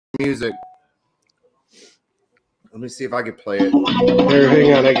music. Let me see if I can play it. Here,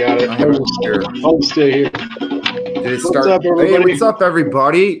 hang on, I got it. I'll stay here. Did it start? What's up, everybody? Hey, what's up,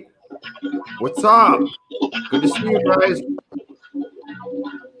 everybody? What's up? Good to see you guys.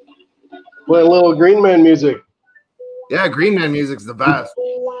 Play a little Green Man music. Yeah, Green Man music's the best.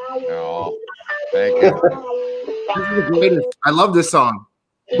 Oh, thank you. This is the greatest. I love this song.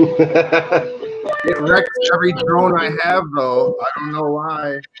 It wrecks every drone I have, though. I don't know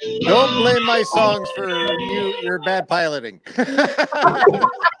why. Don't blame my songs for your bad piloting.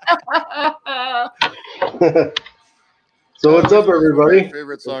 So what's up, everybody? My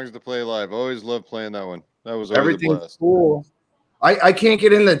favorite songs to play live. Always love playing that one. That was always Everything's a blast. Cool. I can't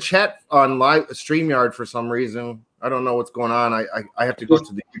get in the chat on live StreamYard for some reason. I don't know what's going on. I have to go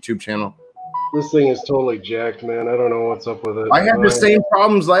to the YouTube channel. This thing is totally jacked, man. I don't know what's up with it. I had the same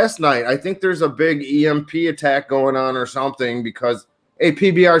problems last night. I think there's a big EMP attack going on or something because, hey,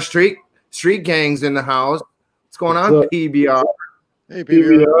 PBR street gangs in the house. What's going on, PBR? Hey,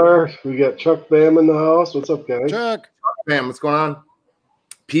 PBR. We got Chuck Bam in the house. What's up, guys? Chuck Bam, what's going on?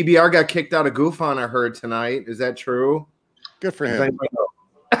 PBR got kicked out of Goofon, I heard tonight. Is that true? Good for him.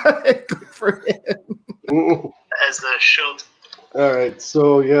 Good for him. As the show. All right,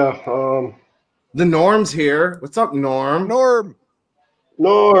 so yeah. The Norm's here. What's up, Norm? Norm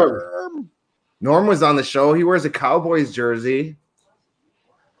was on the show. He wears a Cowboys jersey.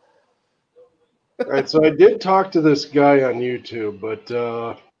 All right, so I did talk to this guy on YouTube, but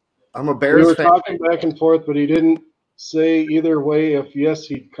I'm a Bears fan. We were talking back and forth, but he didn't say either way if yes,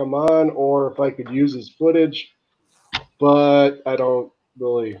 he'd come on or if I could use his footage. But I don't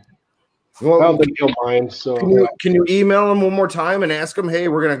really. Well, I don't think he'll mind. So can you email him one more time and ask him, hey,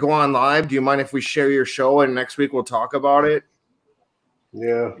 we're gonna go on live. Do you mind if we share your show and next week we'll talk about it?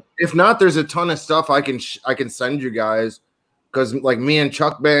 Yeah. If not, there's a ton of stuff I can send you guys because like me and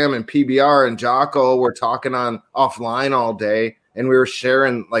Chuck Bam and PBR and Jocko were talking on offline all day and we were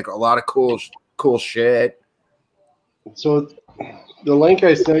sharing like a lot of cool shit. So the link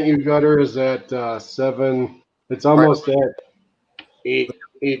I sent you, Gutter, is at 7. It's almost at 8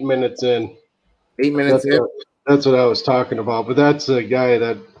 minutes in. 8 minutes in. That's what I was talking about. But that's a guy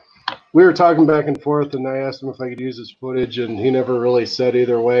that we were talking back and forth, and I asked him if I could use his footage, and he never really said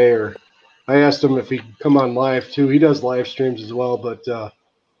either way. Or I asked him if he could come on live too. He does live streams as well, but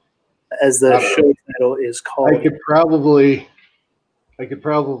as the show title is called, I could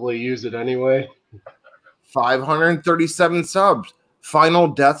probably use it anyway. 537 subs. Final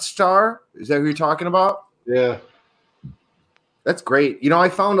Death Star. Is that who you're talking about? Yeah. That's great. You know, I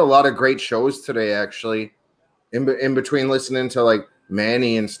found a lot of great shows today, actually, in between listening to like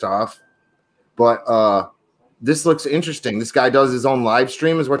Manny and stuff. But this looks interesting. This guy does his own live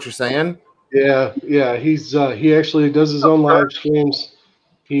stream, is what you're saying? Yeah. He actually does his own live streams.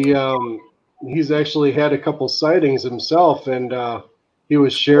 He's actually had a couple sightings himself, and he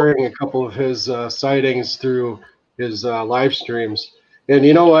was sharing a couple of his sightings through his live streams. And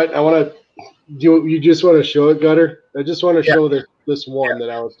you know what? I want to. You just want to show it, Gutter? I just want to show this one that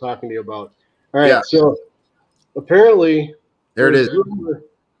I was talking to you about. All right, so apparently there it is.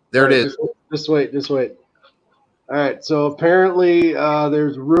 There it is. Just wait. All right, so apparently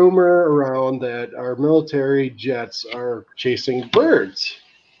there's rumor around that our military jets are chasing birds,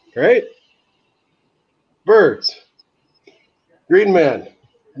 right? Birds. Green Man.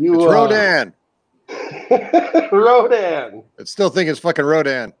 It's Rodan. Rodan. I still think it's fucking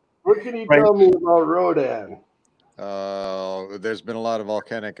Rodan. What can you tell me about Rodan? There's been a lot of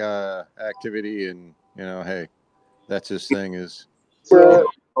volcanic activity, and hey, that's his thing. Is some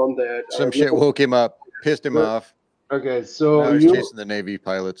shit woke him up, pissed him off. Okay, so now he's chasing the Navy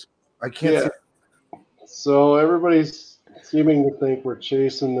pilots. I can't. See. So everybody's seeming to think we're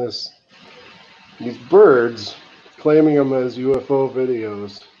chasing these birds, claiming them as UFO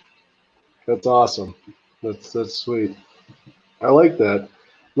videos. That's awesome. That's sweet. I like that.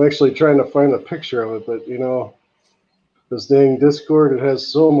 I'm actually trying to find a picture of it, but this dang Discord, it has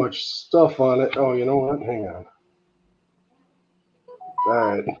so much stuff on it. Oh, you know what? Hang on. All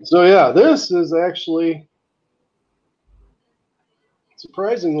right. So yeah, this is actually,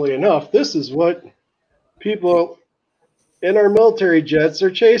 surprisingly enough, this is what people in our military jets are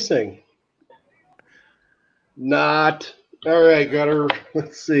chasing. Not. All right, Gutter.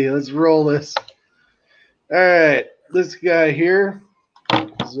 Let's see. Let's roll this. All right. This guy here. I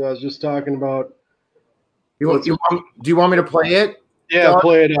was just talking about. Do you want me to play it? Yeah,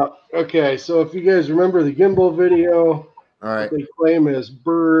 play it up. Okay, so if you guys remember the gimbal video, all right, they claim as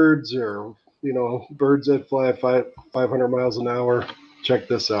birds or birds that fly 500 miles an hour. Check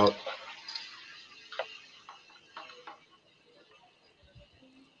this out.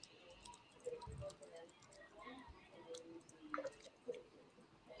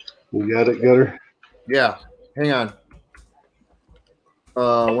 You got it, Gutter? Yeah. Hang on.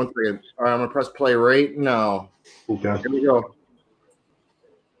 1 second. All right, I'm gonna press play right now. Okay. Here we go.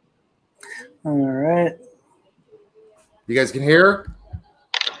 All right. You guys can hear?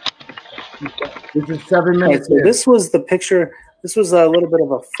 This is 7 minutes. So this was the picture. This was a little bit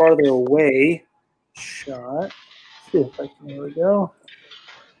of a farther away shot. Let's see if I can. Here we go.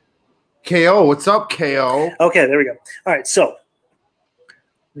 KO, what's up, KO? Okay, there we go. All right, so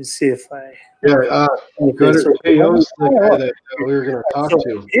let me see if I. Yeah, Gutter KO's the guy that we were going to talk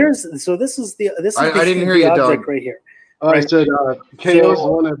to. This is the I didn't hear the you, object Doug. right here. I Right. said KO's the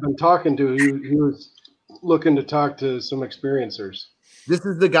one I've been talking to. He was looking to talk to some experiencers. This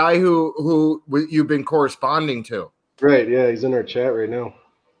is the guy who you've been corresponding to. Right, yeah, he's in our chat right now.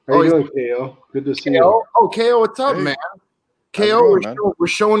 How Oh, you doing, KO? Good to see you. KO? Oh, KO, what's up, Hey. man? How's it KO, going, we're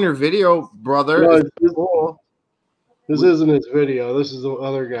showing your video, brother. No, It's cool. This isn't his video. This is the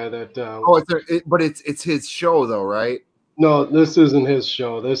other guy that. Oh, but it's his show though, right? No, this isn't his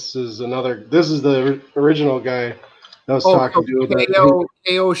show. This is another. This is the original guy I was talking to.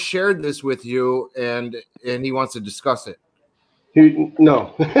 KO shared this with you, and he wants to discuss it.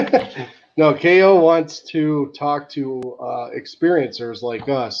 No, no. KO wants to talk to experiencers like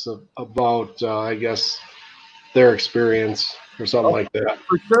us about, I guess, their experience or something like that.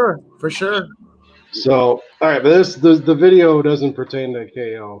 For sure. So, all right, but the video doesn't pertain to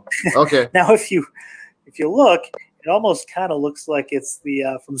KO. Okay. Now, if you look, it almost kind of looks like it's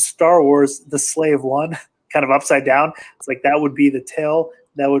the from Star Wars, the Slave One, kind of upside down. It's like that would be the tail.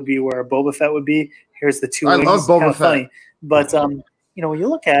 That would be where Boba Fett would be. Here's the two. I wings. love It's Boba kinda Fett. funny. But when you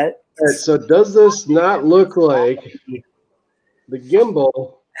look at it, All right, so does this not look like the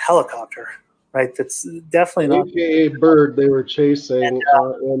gimbal, helicopter, right? That's definitely not. aka bird, they were chasing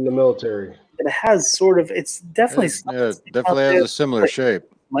in the military? It has sort of. It's definitely. Yeah, definitely has a similar shape.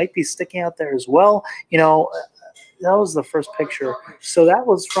 Might be sticking out there as well. That was the first picture. So that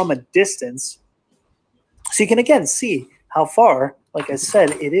was from a distance. So you can again see how far, like I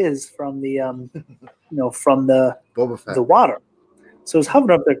said, it is from the from the Boba Fett. the water. So it's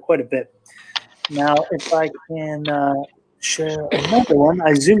hovering up there quite a bit. Now, if I can share another one,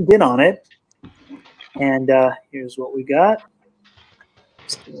 I zoomed in on it, and here's what we got.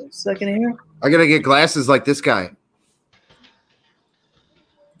 Just give me a second here. I gotta get glasses like this guy.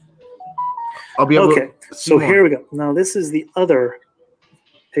 I'll be able Okay, to see so more. here we go. Now this is the other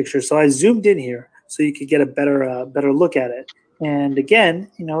picture. So I zoomed in here so you could get a better look at it. And again,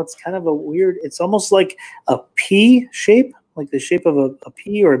 it's kind of a weird. It's almost like a pea shape, like the shape of a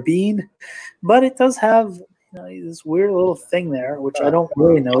pea or a bean, but it does have this weird little thing there, which I don't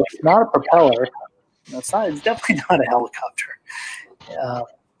really know. It's not a propeller. It's not. It's definitely not a helicopter.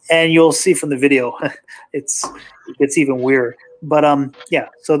 And you'll see from the video, it gets even weirder. But yeah.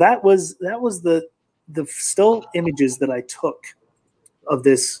 So that was the still images that I took of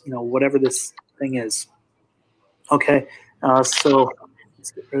this, whatever this thing is. Okay. So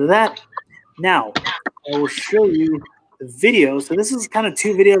let's get rid of that. Now I will show you the video. So this is kind of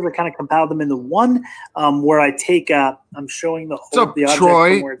two videos. I kind of compiled them into one, where I take. I'm showing the whole up, the object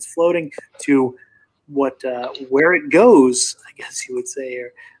Troy? from where it's floating to where it goes. I guess you would say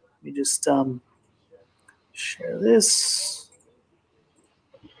here. Let me just share this.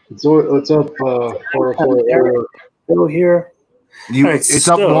 It's up 404. Go here. All right, It's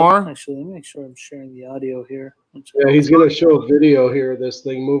up so, more. Actually, let me make sure I'm sharing the audio here. Yeah, he's gonna show a video here. This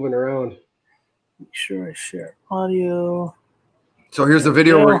thing moving around. Make sure I share audio. So here's the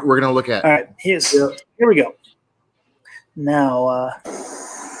video we're gonna look at. All right, here we go. Now,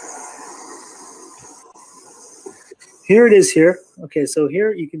 here it is here. Okay, so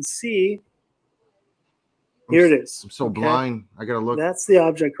here you can see, here it is. I'm so Okay? blind. I gotta look. That's the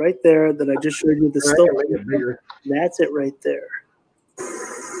object right there that I just showed you. The I still. can make it bigger. That's it right there.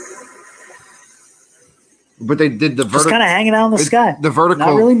 But they did the Just vertical. kind of hanging out in the sky. The vertical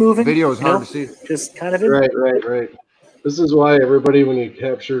Not really moving. video is you know, hard to see. Just kind of in. Right. This is why everybody, when you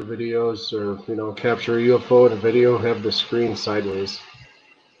capture videos or capture a UFO in a video, have the screen sideways.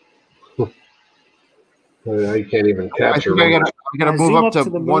 I can't even capture. I gotta move zoom up to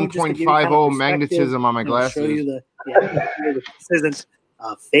the moon just to give you 1.50 kind of magnetism on my perspective. I'll show glasses. you this isn't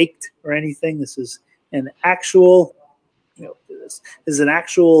faked or anything. This is an actual, this is an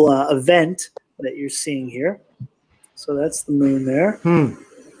actual event that you're seeing here. So that's the moon there.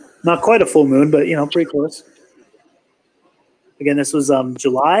 Not quite a full moon, but pretty close. Again, this was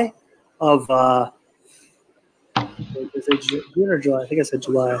July of is it June or July? I think I said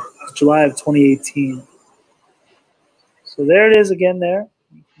July. July of 2018. So there it is again there.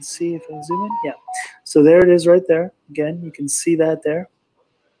 You can see if I zoom in. Yeah. So there it is right there. Again, you can see that there.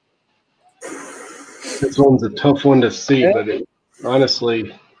 This one's a tough one to see, but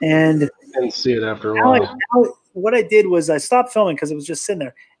honestly, and I didn't see it after a while. now what I did was I stopped filming because it was just sitting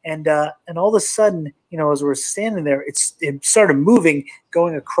there, and all of a sudden, as we're standing there, it started moving,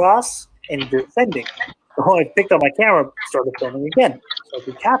 going across and descending. So I picked up my camera, started filming again, so I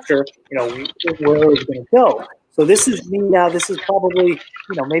could capture, where it was going to go. So this is me now. This is probably,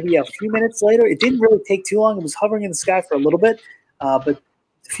 maybe a few minutes later. It didn't really take too long. It was hovering in the sky for a little bit, but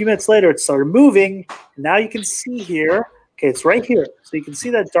a few minutes later, it started moving. And now you can see here. Okay, it's right here. So you can see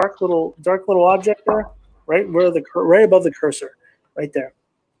that dark little object there, right above the cursor, right there.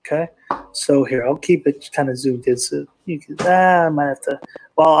 Okay. So here, I'll keep it kind of zoomed in so you can. I might have to.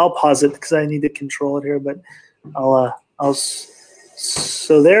 Well, I'll pause it because I need to control it here. But I'll.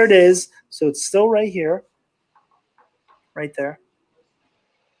 So there it is. So it's still right here, right there.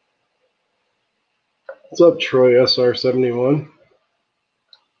 What's up, Troy SR71?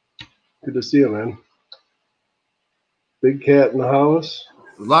 Good to see you, man. Big Cat in the house.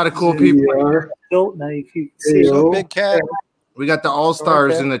 A lot of cool people. Still, now you can see Big Cat. We got the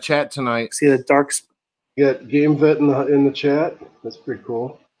all-stars in the chat tonight. See the dark. You got Game Vet in the chat. That's pretty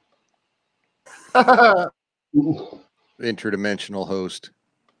cool. Interdimensional host.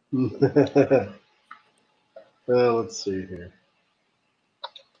 Let's see here.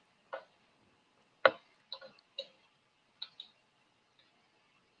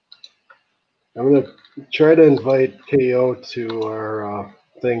 I'm going to try to invite KO to our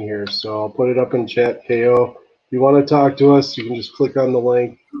thing here. So I'll put it up in chat, KO. If you want to talk to us, you can just click on the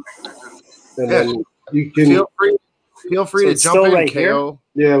link. And then you can feel free to jump in, right KO.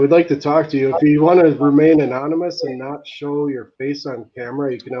 Yeah, we'd like to talk to you. If you want to remain anonymous and not show your face on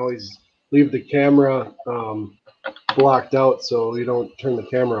camera, you can always leave the camera blocked out so you don't turn the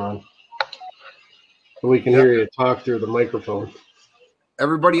camera on. So we can hear you talk through the microphone.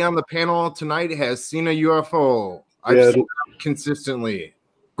 Everybody on the panel tonight has seen a UFO. I've seen it consistently.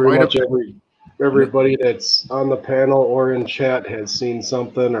 Pretty much everybody that's on the panel or in chat has seen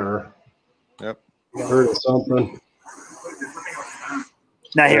something or heard of something.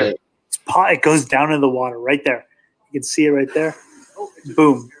 Now here, it goes down in the water right there. You can see it right there.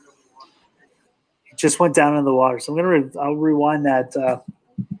 Boom. It just went down in the water. So I'll rewind that.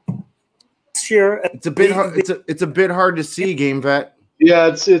 Here, it's a bit hard. It's a bit hard to see, Game Vet.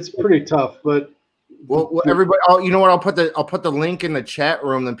 Yeah, it's pretty tough, but well everybody. You know what? I'll put the link in the chat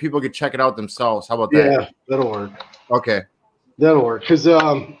room, then people can check it out themselves. How about that? Yeah, that'll work. Okay, that'll work. Because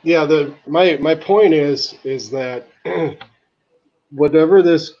my point is that whatever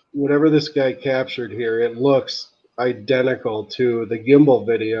this guy captured here, it looks identical to the gimbal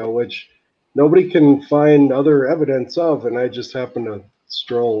video, which nobody can find other evidence of, and I just happened to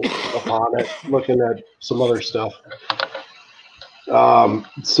stroll upon it, looking at some other stuff.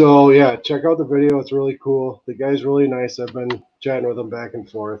 So yeah, check out the video. It's really cool. The guy's really nice. I've been chatting with him back and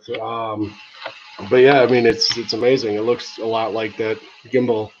forth. But yeah, I mean, it's amazing. It looks a lot like that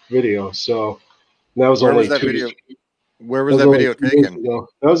gimbal video. So that was Where was that video taken? That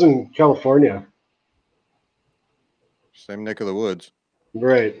was in California. Same neck of the woods.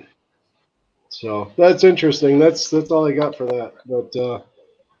 Right. So that's interesting. That's all I got for that.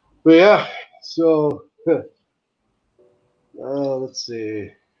 But yeah, so let's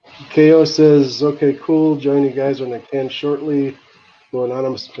see. KO says, okay, cool. Join you guys when I can shortly. Go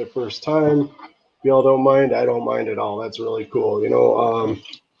anonymous for the first time. If y'all don't mind, I don't mind at all. That's really cool.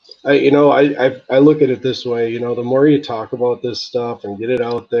 I look at it this way. The more you talk about this stuff and get it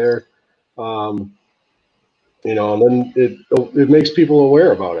out there, and then it makes people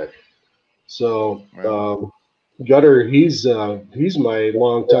aware about it. So Gutter, he's my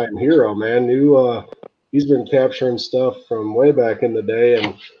longtime hero, man. He's been capturing stuff from way back in the day,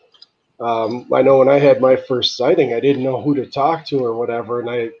 and I know when I had my first sighting, I didn't know who to talk to or whatever, and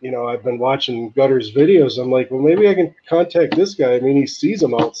I've been watching Gutter's videos. I'm like, well, maybe I can contact this guy. I mean, he sees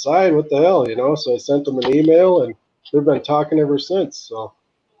them outside. What the hell, So I sent him an email, and they've been talking ever since. So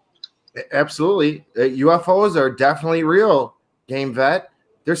absolutely, UFOs are definitely real, Game Vet.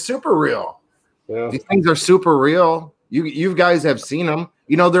 They're super real. Yeah. These things are super real. You guys have seen them.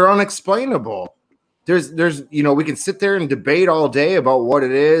 They're unexplainable. There's we can sit there and debate all day about what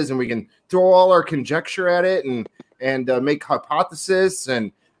it is, and we can throw all our conjecture at it and make hypothesis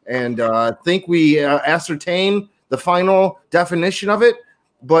and think we ascertain the final definition of it.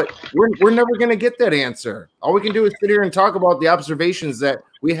 But we're never going to get that answer. All we can do is sit here and talk about the observations that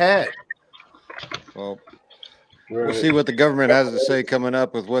we had. Well, we'll see what the government has to say coming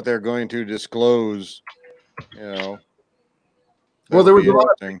up with what they're going to disclose. Well, there was a lot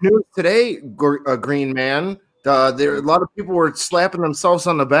of news today, Green Man. A lot of people were slapping themselves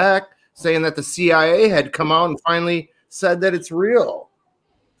on the back saying that the CIA had come out and finally said that it's real.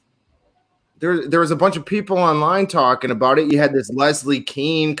 There was a bunch of people online talking about it. You had this Leslie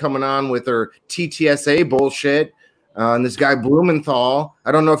Keane coming on with her TTSA bullshit, and this guy Blumenthal.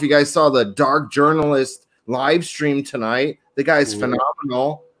 I don't know if you guys saw the Dark Journalist live stream tonight. The guy's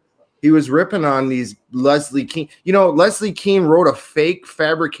phenomenal. He was ripping on these Leslie Keane. You know, Leslie Keane wrote a fake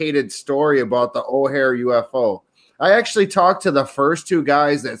fabricated story about the O'Hare UFO. I actually talked to the first two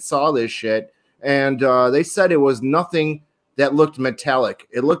guys that saw this shit, and they said it was nothing that looked metallic.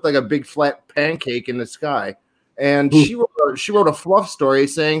 It looked like a big flat pancake in the sky. And she wrote a fluff story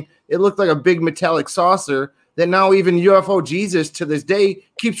saying it looked like a big metallic saucer that now even UFO Jesus to this day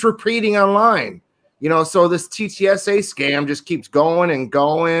keeps repeating online. You know, so this TTSA scam just keeps going and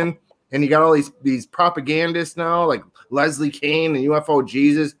going. And you got all these propagandists now, like Leslie Keane and UFO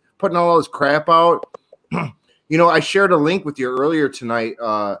Jesus, putting all this crap out. You know, I shared a link with you earlier tonight,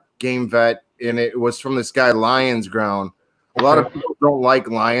 Game Vet, and it was from this guy Lions Ground. A lot of people don't like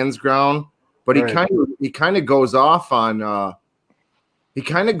Lions Ground, but he kind of goes off on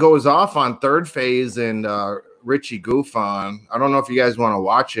Third Phase and Richie Goofon. I don't know if you guys want to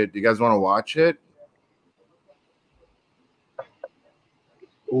watch it. Do you guys want to watch it?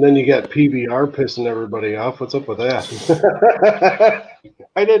 And then you got PBR pissing everybody off. What's up with that?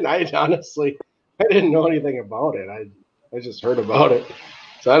 I didn't know anything about it. I just heard about it.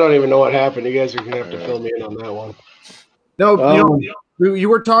 So I don't even know what happened. You guys are going to have to fill me in on that one. No, you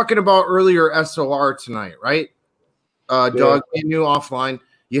were talking about earlier SOR tonight, right? Doug, you knew offline.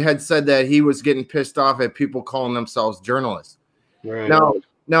 You had said that he was getting pissed off at people calling themselves journalists. Right.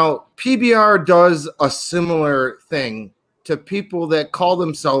 Now PBR does a similar thing to people that call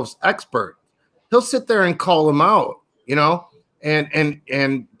themselves expert. He'll sit there and call them out, you know, and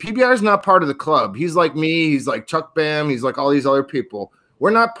PBR is not part of the club. He's like me. He's like Chuck Bam. He's like all these other people. We're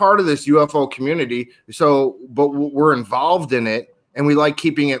not part of this UFO community. But we're involved in it and we like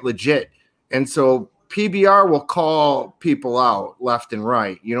keeping it legit. And so PBR will call people out left and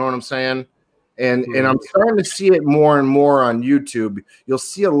right. You know what I'm saying? And I'm starting to see it more and more on YouTube. You'll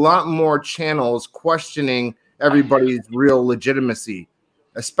see a lot more channels questioning everybody's real legitimacy,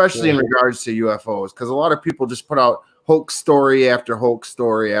 especially in regards to UFOs, because a lot of people just put out hoax story after hoax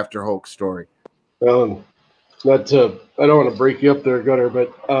story after hoax story. I don't want to break you up there, Gutter,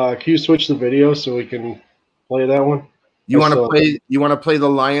 but can you switch the video so we can play that one? You want to play the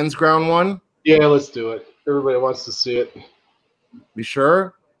Lions Ground one? Yeah, let's do it. Everybody wants to see it. Be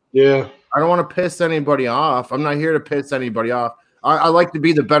sure? Yeah. I don't want to piss anybody off. I'm not here to piss anybody off. I like to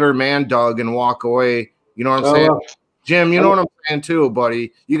be the better man, Doug, and walk away. You know what I'm saying? Jim, you know what I'm saying too,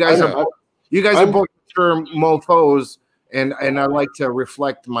 buddy. You guys are both mature mofos, and I like to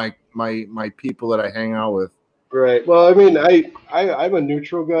reflect my people that I hang out with. Right. Well, I mean, I'm a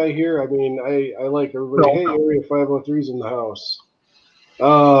neutral guy here. I mean, I like everybody. Hey, Area 503's in the house.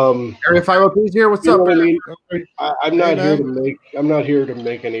 Area 503's here. What's up? What I mean? I'm not here to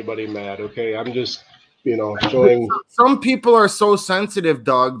make anybody mad. Okay, I'm just showing. Some people are so sensitive,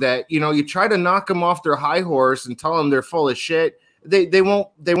 Doug, that you try to knock them off their high horse and tell them they're full of shit. They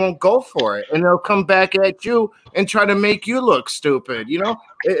won't go for it, and they'll come back at you and try to make you look stupid. That's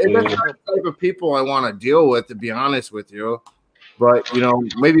the type of people I want to deal with, to be honest with you. But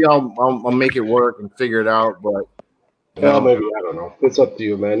maybe I'll make it work and figure it out. But maybe, I don't know. It's up to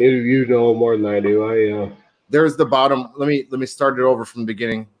you, man. You know more than I do. There's the bottom. Let me start it over from the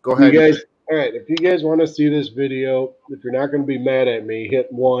beginning. Go ahead, you guys. All right, if you guys want to see this video, if you're not going to be mad at me, hit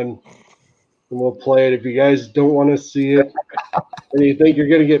 1, and we'll play it. If you guys don't want to see it, and you think you're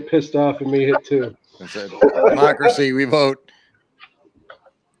going to get pissed off at me, hit 2. It's a democracy. We vote.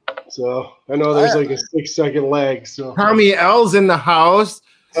 So I know there's like a 6-second lag. So Tommy L's in the house.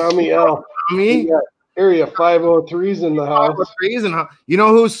 Tommy L. Tommy. Area 503's in the house. 503's in the house. You know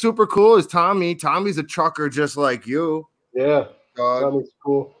who's super cool is Tommy. Tommy's a trucker just like you. Yeah, Tommy's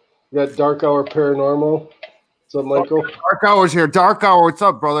cool. You got Dark Hour Paranormal. What's up, Michael? Dark Hour's here. Dark Hour, what's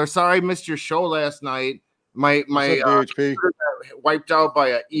up, brother? Sorry I missed your show last night. My HP wiped out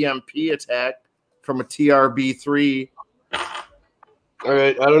by an EMP attack from a TRB-3. All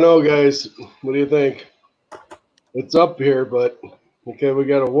right, I don't know, guys. What do you think? It's up here, but okay, we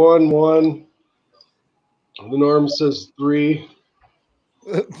got a 1-1. The norm says 3.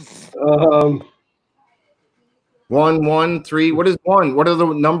 1, 1, 3. What is 1? What do the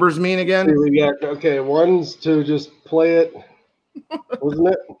numbers mean again? We got 1's to just play it, wasn't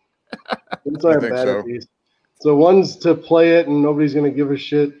it? I'm sorry, I'm bad at these. So 1's to play it, and nobody's gonna give a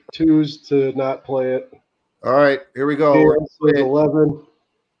shit. 2's to not play it. All right, here we go. 11.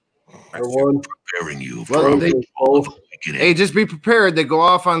 Or one. Preparing you Well, both. hey, just be prepared. They go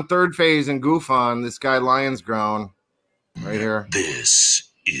off on third phase and goof on this guy Lion's Ground right here. This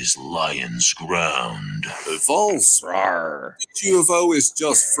is Lion's Ground. False. Rawr. This UFO is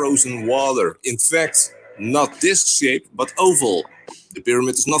just frozen water. In fact, not disc shaped, but oval. The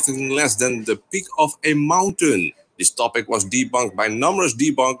pyramid is nothing less than the peak of a mountain. This topic was debunked by numerous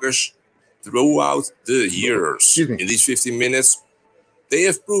debunkers throughout the years. In these 15 minutes, they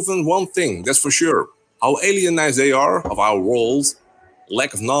have proven one thing, that's for sure. How alienized they are of our world,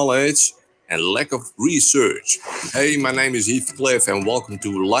 lack of knowledge, and lack of research. Hey, my name is Heathcliff, and welcome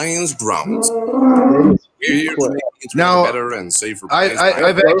to Lion's Ground. We're here to make the internet better and safer place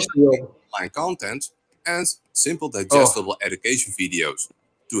I've actually online content and simple digestible education videos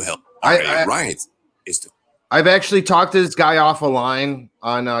to help. I've actually talked to this guy off a line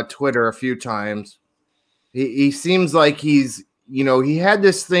on Twitter a few times. He seems like he's, you know, he had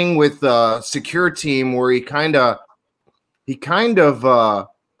this thing with Secure Team where he kind of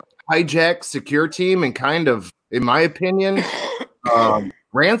hijacked Secure Team and kind of, in my opinion,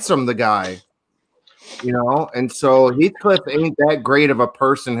 ransomed the guy. You know, and so Heathcliff ain't that great of a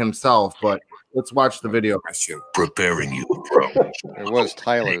person himself, but let's watch the video. Preparing you. It was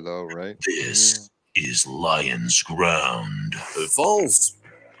Tyler, though, right? This is Lion's Ground. False.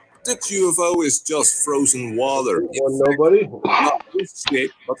 This UFO is just frozen water. Nobody? Not disc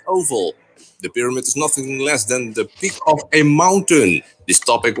shaped, but oval. The pyramid is nothing less than the peak of a mountain. This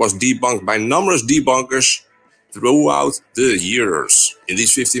topic was debunked by numerous debunkers throughout the years. In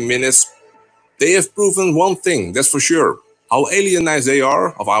these 15 minutes, they have proven one thing, that's for sure. How alienized they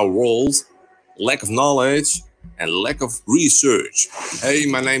are of our world, lack of knowledge, and lack of research. Hey,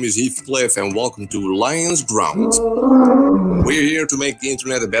 my name is Heathcliff, and welcome to Lion's Ground. We're here to make the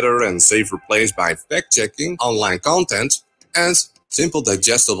internet a better and safer place by fact-checking online content and simple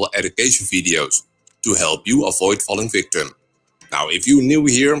digestible education videos to help you avoid falling victim. Now, if you're new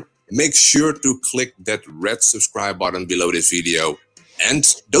here, make sure to click that red subscribe button below this video. And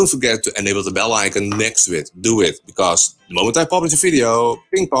don't forget to enable the bell icon next to it. Do it, because the moment I publish a video,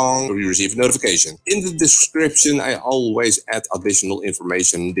 ping pong, you receive a notification. In the description, I always add additional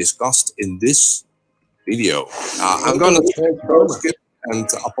information discussed in this video. I'm going to skip and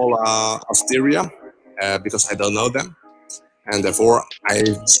Apollo Asteria because I don't know them. And therefore, I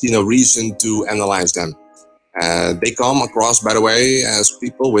see no reason to analyze them. They come across, by the way, as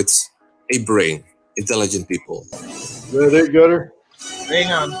people with a brain. Intelligent people. There, there, Gutter.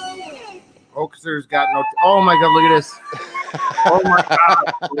 Hang on. Hoaxer's got no. Oh my God! Look at this. Oh my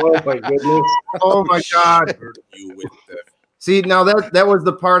God! Oh my goodness! Oh my God! See, now that was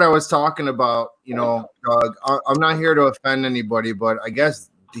the part I was talking about. You know, Doug. I'm not here to offend anybody, but I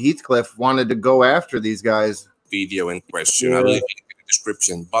guess Heathcliff wanted to go after these guys. Video in question. I will leave it in the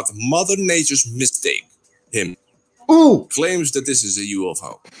description. But Mother Nature's mistake. Him. Ooh! Claims that this is a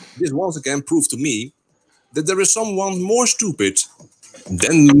UFO. This once again proved to me that there is someone more stupid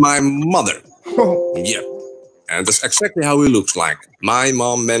than my mother. Yeah. And that's exactly how he looks like. My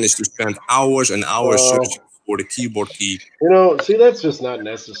mom managed to spend hours and hours searching for the keyboard key. You know, see, that's just not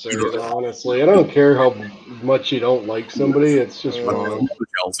necessary, honestly. I don't care how much you don't like somebody. It's just wrong.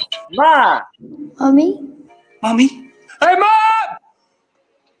 Ma! Mommy? Mommy? Hey, Mom!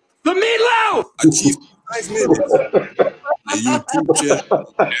 The meatloaf! Achieved 5 minutes. The YouTube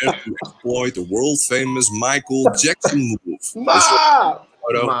channel dared to exploit the world-famous Michael Jackson move.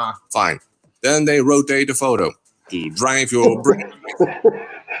 Photo. Fine. Then they rotate the photo to drive your brain.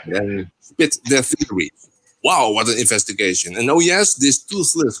 Then spit their theory. Wow, what an investigation. And oh yes, this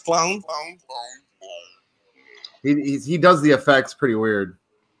toothless clown. He does the effects pretty weird.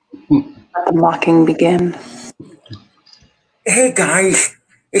 Let the mocking begin. Hey guys,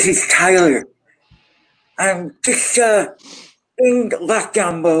 this is Tyler. I'm just in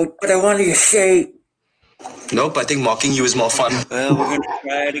lockdown mode, but I wanted to say... Nope, I think mocking you is more fun. Well, we're going to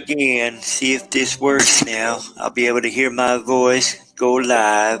try it again, see if this works now. I'll be able to hear my voice go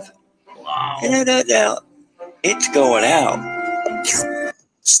live. Wow. No. It's going out.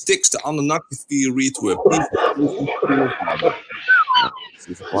 Sticks the Anunnaki theory to a piece.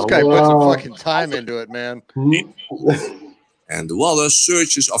 This guy puts some fucking time into it, man. And the water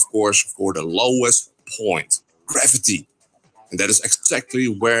searches, of course, for the lowest point, gravity. And that is exactly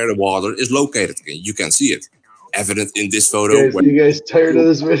where the water is located. You can see it. Evident in this photo. You guys tired of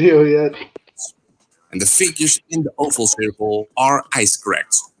this video yet? And the figures in the oval circle are ice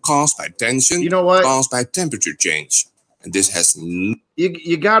cracks caused by tension, you know what? Caused by temperature change. And this has...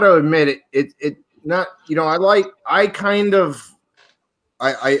 You got to admit it not, you know, I like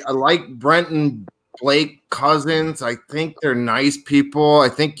Brenton Blake Cousins. I think they're nice people. I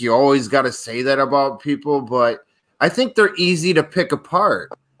think you always got to say that about people, but I think they're easy to pick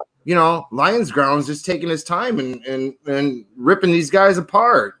apart. You know, Lions Ground's just taking his time and ripping these guys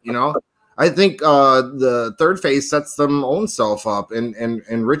apart. You know, I think the third phase sets them own self up,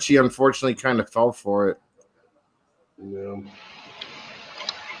 and Richie unfortunately kind of fell for it. Yeah.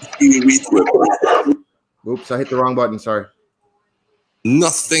 Oops, I hit the wrong button. Sorry.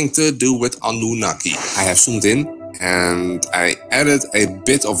 Nothing to do with Anunnaki. I have zoomed in and I added a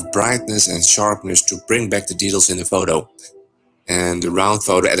bit of brightness and sharpness to bring back the details in the photo. And the round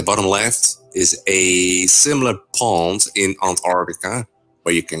photo at the bottom left is a similar pond in Antarctica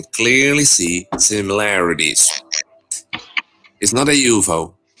where you can clearly see similarities. It's not a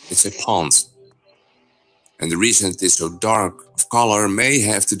UFO, it's a pond. And the reason it is so dark of color may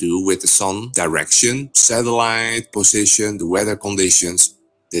have to do with the sun direction, satellite position, the weather conditions,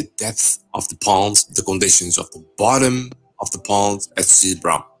 the depth of the pond, the conditions of the bottom of the pond,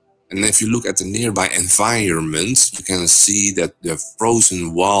 etc. And if you look at the nearby environment, you can see that the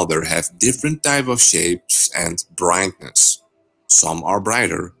frozen water have different type of shapes and brightness. Some are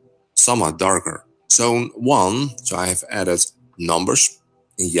brighter, some are darker. Zone 1, so I have added numbers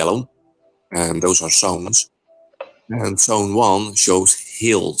in yellow, and those are zones. And zone 1 shows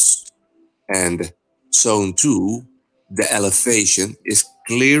hills. And zone 2, the elevation is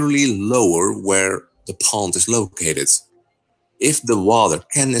clearly lower where the pond is located. If the water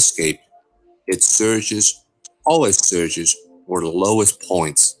can escape, it surges, always surges for the lowest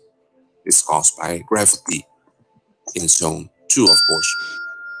points. It's caused by gravity. In zone 2, of course.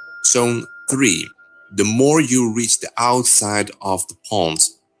 Zone 3, the more you reach the outside of the pond,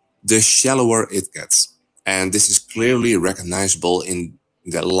 the shallower it gets. And this is clearly recognizable in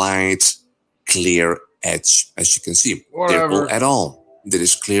the light, clear edge, as you can see. Circle at all. That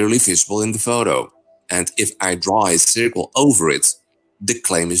is clearly visible in the photo. And if I draw a circle over it, the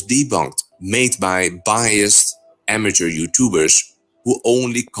claim is debunked, made by biased amateur YouTubers who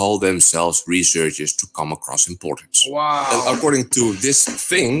only call themselves researchers to come across importance. Wow. And according to this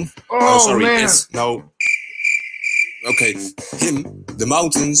thing, man. it's no. Okay, the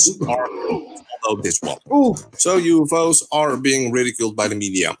mountains are below this one. Ooh. So UFOs are being ridiculed by the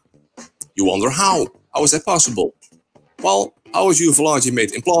media. You wonder how? How is that possible? Well, how is ufology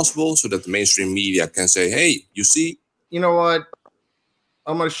made implausible so that the mainstream media can say, hey, you see? You know what?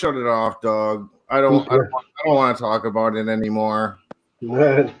 I'm gonna shut it off, dog. I don't want to talk about it anymore.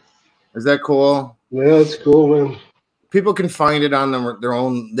 Man. Is that cool? Yeah, that's cool, man. People can find it on their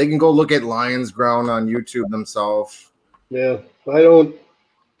own. They can go look at Lions Ground on YouTube themselves. Yeah, I don't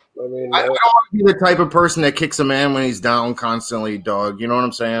want to be the type of person that kicks a man when he's down constantly, dog. You know what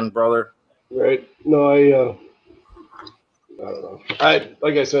I'm saying, brother? Right. No, I don't know.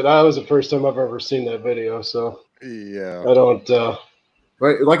 Like I said, that was the first time I've ever seen that video, so yeah. I don't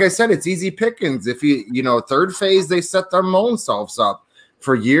But like I said, it's easy pickings. If third phase, they set their own selves up.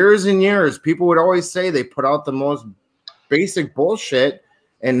 For years and years, people would always say they put out the most basic bullshit,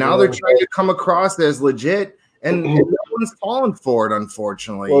 and now they're trying to come across as legit, and everyone's falling for it,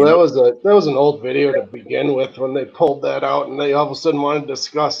 unfortunately. Well, that was an old video to begin with when they pulled that out, and they all of a sudden wanted to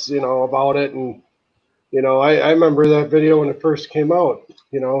discuss, about it, and I remember that video when it first came out,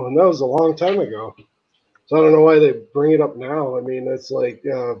 and that was a long time ago. So I don't know why they bring it up now. I mean, it's like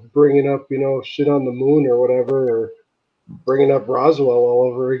bringing up, shit on the moon or whatever, or bringing up Roswell all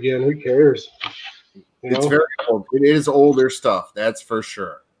over again. Who cares? It's very old. It is older stuff, that's for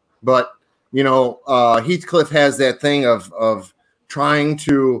sure. But Heathcliff has that thing of trying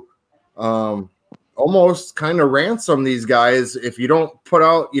to almost kind of ransom these guys. If you don't put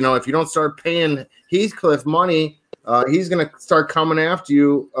out, if you don't start paying Heathcliff money, he's going to start coming after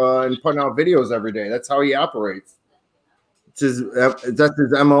you and putting out videos every day. That's how he operates. That's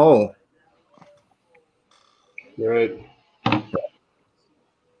his MO. Right.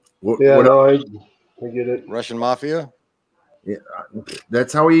 I get it. Russian mafia? Yeah,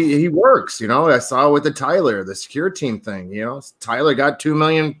 that's how he works. I saw it with the Tyler, the secure team thing. Tyler got 2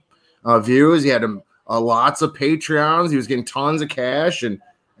 million views. He had lots of Patreons. He was getting tons of cash, and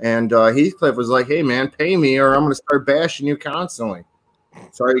Heathcliff was like, "Hey man, pay me, or I'm going to start bashing you constantly."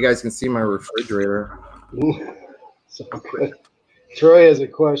 Sorry, you guys can see my refrigerator. Troy has a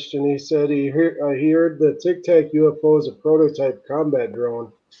question. He said he heard the Tic Tac UFO is a prototype combat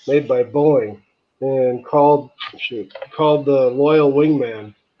drone made by Boeing and called the Loyal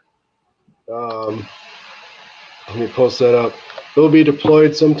Wingman. Let me post that up. They'll be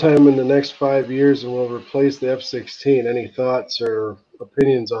deployed sometime in the next 5 years and will replace the F-16. Any thoughts or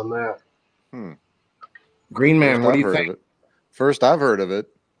opinions on that? Green Man, what do you think? First I've heard of it.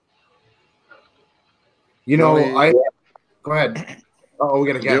 You know, go ahead. Oh, we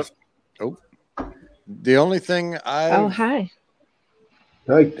got a guest. The only thing Oh, hi.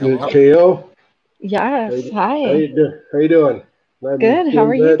 Hi, KO. Yes, How hi. you doing? Good. How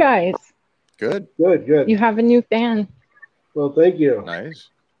are you guys? Good. Good. You have a new fan. Well, thank you. Nice.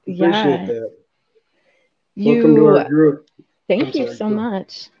 Appreciate Yeah. that. Welcome to our group. Thank you so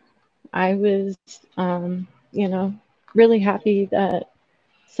much. I was, really happy that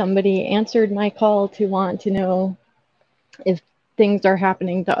somebody answered my call to want to know if things are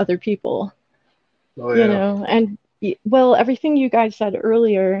happening to other people. Oh, yeah. And well, everything you guys said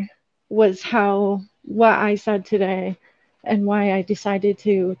earlier was what I said today and why I decided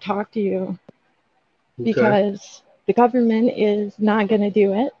to talk to you. Because the government is not going to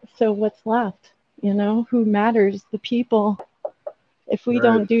do it. So what's left? Who matters? The people. If we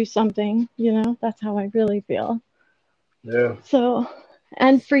don't do something, that's how I really feel. Yeah. So,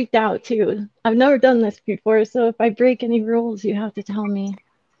 and freaked out too. I've never done this before, so if I break any rules, you have to tell me.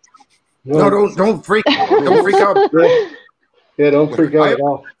 No, don't freak out. Yeah, don't freak out at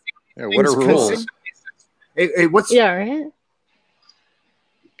all. Yeah, what are rules? Hey, what's right?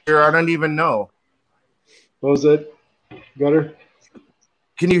 I don't even know. What was it? Gutter?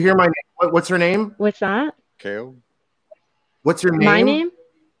 Can you hear my name? What's her name? What's that? KO. What's your name? My name?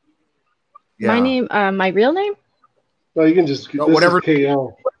 Yeah. My name, my real name? No, you can just whatever.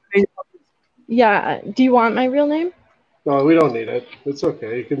 KO. Yeah. Do you want my real name? No, we don't need it. It's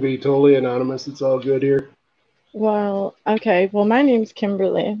okay. It can be totally anonymous. It's all good here. Well, okay. Well, my name's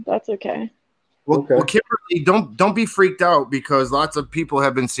Kimberly. That's okay. Well, Kimberly, don't be freaked out because lots of people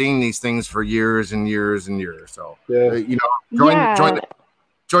have been seeing these things for years and years and years. So join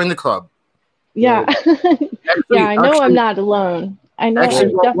the club. Yeah. Actually, I know I'm not alone. I know.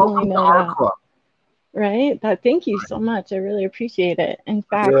 Actually, I definitely know our that. club. Right? Thank you so much. I really appreciate it. In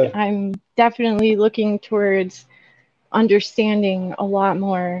fact, I'm definitely looking towards understanding a lot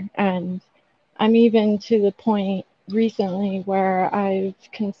more, and I'm even to the point recently where I've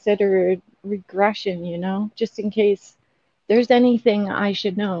considered regression, just in case there's anything I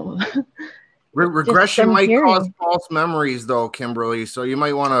should know. Regression might cause false memories, though, Kimberly. So you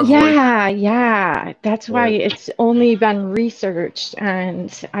might want to avoid. Yeah. That's why it's only been researched,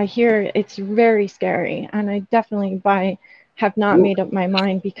 and I hear it's very scary. And I definitely have not made up my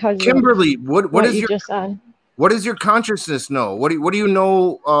mind because Kimberly, of what is you just said. What does your consciousness know? What do you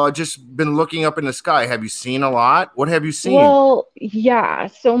know? Just been looking up in the sky. Have you seen a lot? What have you seen? Well, yeah.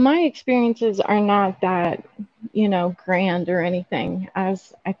 So my experiences are not that, grand or anything,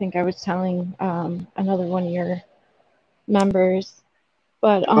 as I think I was telling another one of your members.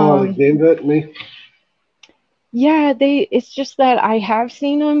 But like me? Yeah, it's just that I have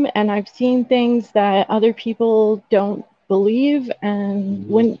seen them, and I've seen things that other people don't believe and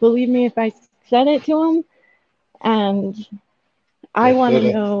wouldn't believe me if I said it to them. And I want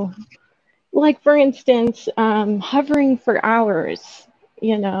to know, like, for instance, hovering for hours,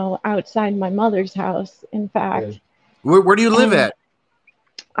 outside my mother's house, in fact. Where do you live at?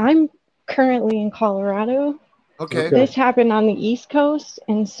 I'm currently in Colorado. Okay. This happened on the East Coast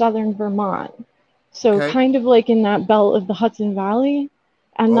in southern Vermont. So kind of like in that belt of the Hudson Valley.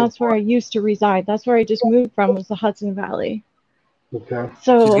 And that's where I used to reside. That's where I just moved from, was the Hudson Valley. Okay.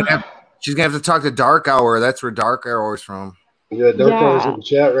 So she's gonna have to talk to Dark Hour. That's where Dark Hour is from. Yeah, Dark Hour's in the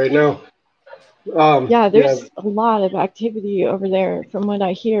chat right now. There's a lot of activity over there from what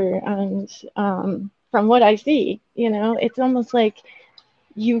I hear and from what I see. It's almost like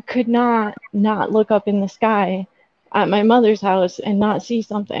you could not look up in the sky at my mother's house and not see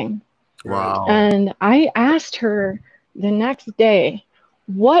something. Wow. And I asked her the next day,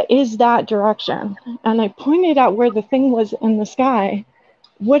 what is that direction? And I pointed out where the thing was in the sky.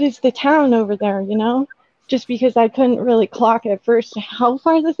 What is the town over there, Just because I couldn't really clock at first how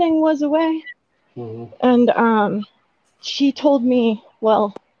far the thing was away. And she told me,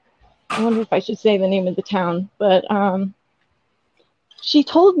 well, I wonder if I should say the name of the town, but she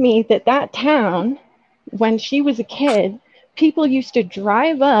told me that town, when she was a kid, people used to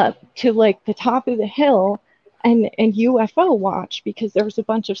drive up to like the top of the hill and UFO watch because there was a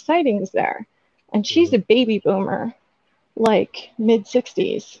bunch of sightings there. And she's a baby boomer, like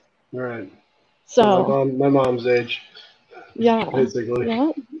mid-60s. Right. So my mom's age. Yeah. Basically.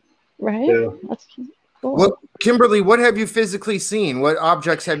 Yeah. Right. Yeah. That's cool. Well, Kimberly, what have you physically seen? What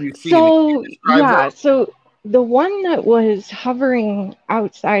objects have you seen? So the one that was hovering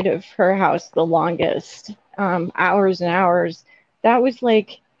outside of her house the longest, hours and hours, that was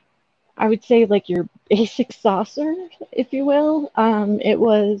like, I would say like your basic saucer, if you will. It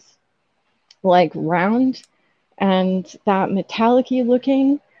was like round and that metallic-y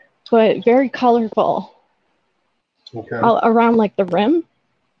looking, but very colorful. Okay. around like the rim.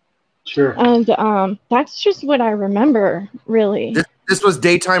 Sure. And that's just what I remember, really. This was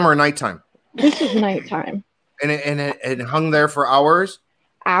daytime or nighttime? This was nighttime. And it hung there for hours?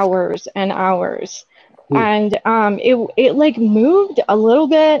 Hours and hours. And it like moved a little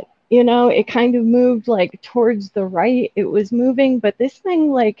bit, you know, it kind of moved like towards the right. It was moving, but this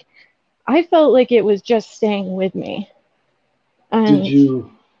thing, like, I felt like it was just staying with me. And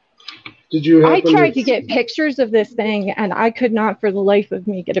did you I tried to get pictures of this thing, and I could not for the life of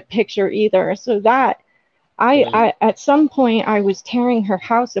me get a picture either. So that I at some point I was tearing her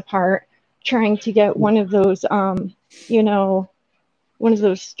house apart trying to get one of those you know, one of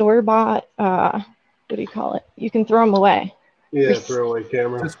those store-bought what do you call it? You can throw them away. Yeah, throwaway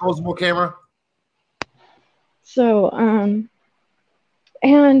camera. Disposable camera. So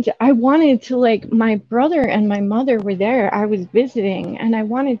and I wanted to, like, my brother and my mother were there. I was visiting, and I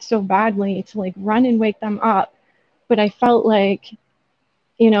wanted so badly to like run and wake them up, but I felt like,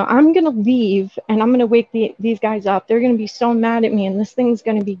 you know, I'm gonna leave and I'm gonna wake these guys up. They're gonna be so mad at me, and this thing's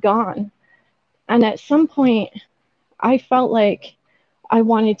gonna be gone. And at some point, I felt like I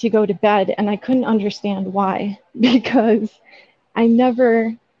wanted to go to bed, and I couldn't understand why, because I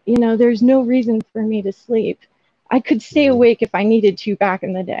never, you know, there's no reason for me to sleep. I could stay awake if I needed to back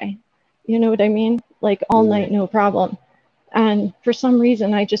in the day. You know what I mean? Like all night, no problem. And for some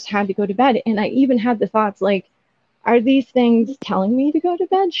reason, I just had to go to bed. And I even had the thoughts like, are these things telling me to go to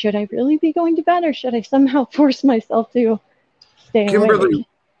bed? Should I really be going to bed, or should I somehow force myself to stay awake?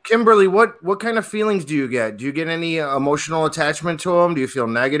 Kimberly, what kind of feelings do you get? Do you get any emotional attachment to them? Do you feel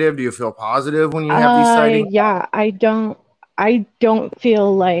negative? Do you feel positive when you have these sightings? Yeah, I don't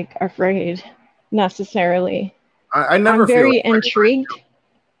feel like afraid necessarily. I'm very intrigued.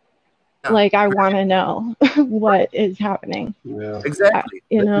 Yeah. Like I want to know what is happening. Yeah, exactly.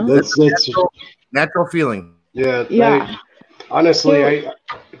 You know, that's natural feeling. Yeah. Honestly,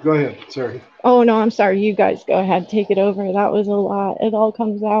 go ahead. Sorry. Oh no, I'm sorry. You guys go ahead. Take it over. That was a lot. It all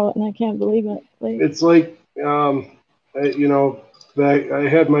comes out, and I can't believe it. Like, it's like, you know, I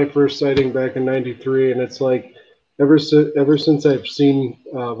had my first sighting back in '93, and it's like ever since I've seen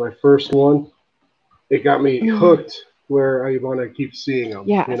my first one, it got me hooked where I want to keep seeing them.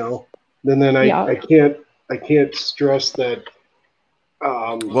 Yes. You know, and then I can't stress that.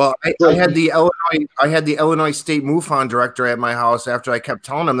 Well, I had the Illinois State MUFON director at my house after I kept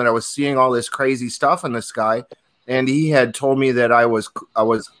telling him that I was seeing all this crazy stuff in the sky, and he had told me that I was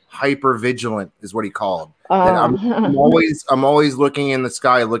hyper vigilant, is what he called. That I'm always looking in the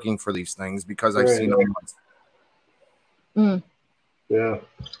sky looking for these things because I've seen them.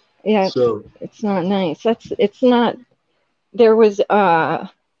 Yeah, so it's not nice. It's not. There was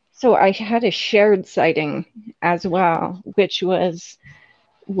so I had a shared sighting as well, which was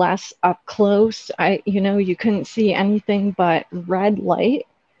less up close. You couldn't see anything but red light,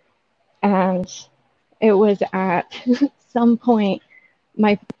 and it was at some point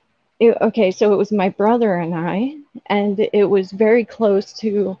so it was my brother and I, and it was very close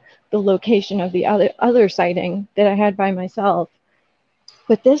to the location of the other sighting that I had by myself,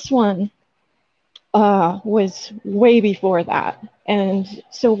 but this one was way before that. And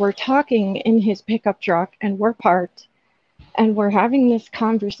so we're talking in his pickup truck, and we're parked, and we're having this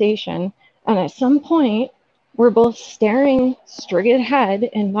conversation, and at some point we're both staring straight ahead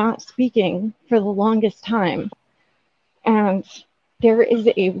and not speaking for the longest time, and there is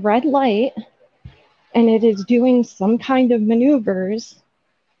a red light, and it is doing some kind of maneuvers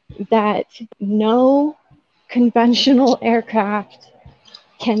that no conventional aircraft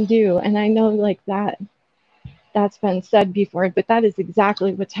can do. And I know like that's been said before, but that is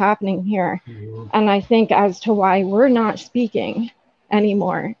exactly what's happening here. Mm-hmm. And I think as to why we're not speaking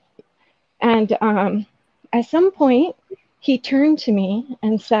anymore. And at some point he turned to me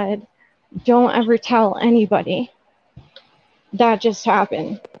and said, "Don't ever tell anybody that just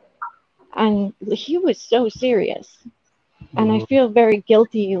happened." And he was so serious. Mm-hmm. And I feel very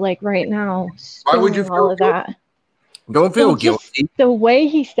guilty like right now. Why would you feel all of that? Don't feel guilty. The way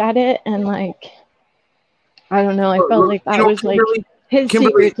he said it, and like, I don't know, I felt like that was like his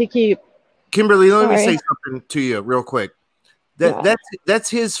secret to keep. Kimberly, let me say something to you real quick. That's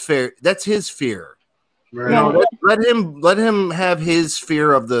his fear. That's his fear. Right. Let him have his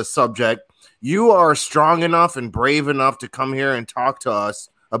fear of the subject. You are strong enough and brave enough to come here and talk to us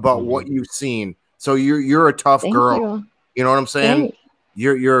about what you've seen. So you're a tough girl. You know what I'm saying? Thanks.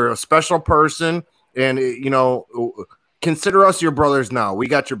 You're a special person, and consider us your brothers now. We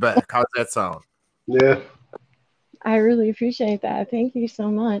got your back. How's that sound? Yeah. I really appreciate that. Thank you so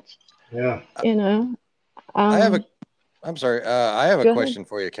much. Yeah. I have a question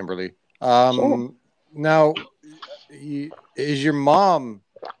for you, Kimberly. Sure. Now, is your mom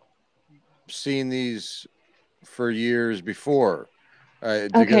seen these for years before? Okay,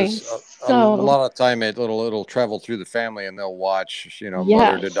 Because a so lot of time it'll travel through the family and they'll watch,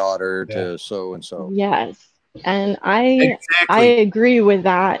 mother to yes, daughter to so and so. yes, and I Exactly. agree with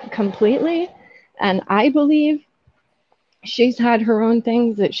that completely, and I believe she's had her own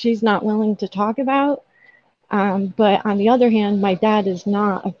things that she's not willing to talk about. But on the other hand, my dad is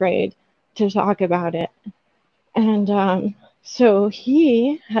not afraid to talk about it. And so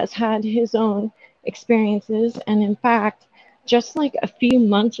he has had his own experiences. And in fact, just like a few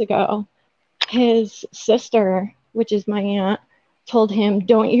months ago, his sister, which is my aunt, told him,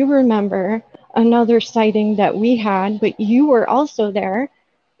 "Don't you remember another sighting that we had, but you were also there,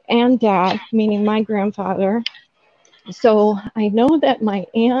 and dad," meaning my grandfather. So I know that my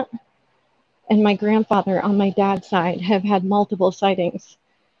aunt and my grandfather on my dad's side have had multiple sightings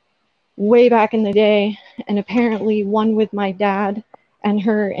way back in the day, and apparently one with my dad and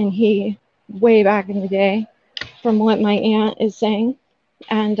her and he way back in the day, from what my aunt is saying.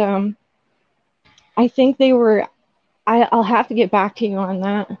 And I think they were, I'll have to get back to you on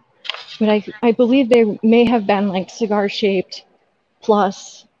that, but I believe they may have been like cigar shaped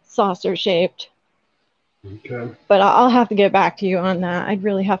plus saucer shaped. Okay. But I'll have to get back to you on that. I'd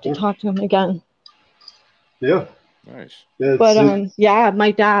really have to talk to him again. Yeah. Nice. But yeah,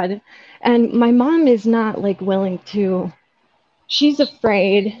 my dad and my mom is not like willing to. She's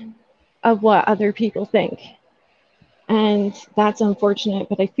afraid of what other people think, and that's unfortunate.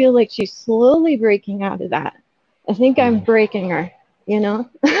 But I feel like she's slowly breaking out of that. I think I'm breaking her. Yeah.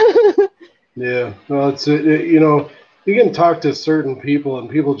 Well, you can talk to certain people and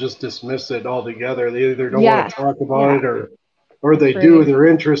people just dismiss it altogether. They either don't want to talk about it or they do. They're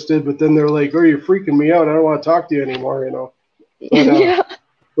interested, but then they're like, "Oh, you're freaking me out. I don't want to talk to you anymore." But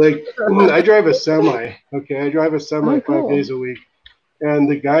like, I drive a semi. Okay, I drive a semi 5 days a week, and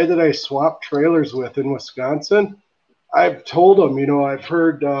the guy that I swap trailers with in Wisconsin, I've told him, I've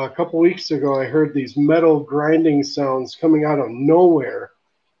heard a couple weeks ago, I heard these metal grinding sounds coming out of nowhere,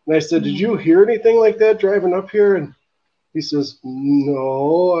 and I said, "Did you hear anything like that driving up here?" And he says,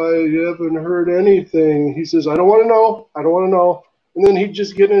 "No, I haven't heard anything." He says, "I don't want to know. I don't want to know." And then he'd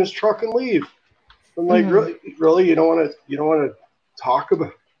just get in his truck and leave. I'm like, really, you don't want to talk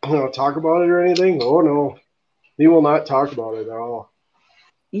about, talk about it or anything? Oh no, he will not talk about it at all.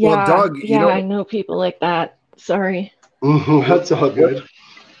 Yeah, well, Doug, I know people like that. Sorry. That's all good.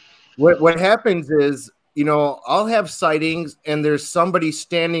 What happens is, I'll have sightings and there's somebody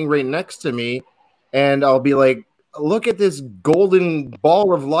standing right next to me, and I'll be like, "Look at this golden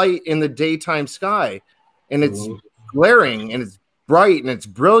ball of light in the daytime sky," and it's glaring and it's bright and it's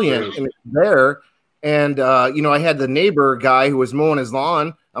brilliant and it's there. And I had the neighbor guy who was mowing his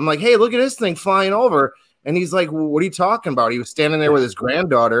lawn. I'm like, "Hey, look at this thing flying over," and he's like, "What are you talking about?" He was standing there with his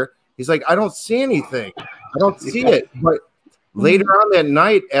granddaughter. He's like, "I don't see anything. I don't see it," but later on that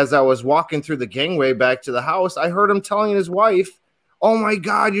night, as I was walking through the gangway back to the house, I heard him telling his wife, "Oh my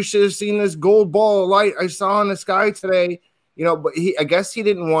God, you should have seen this gold ball of light I saw in the sky today." But I guess he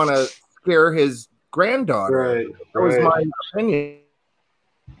didn't want to scare his granddaughter. Right. That was my opinion.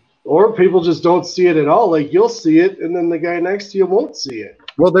 Or people just don't see it at all. Like, you'll see it, and then the guy next to you won't see it.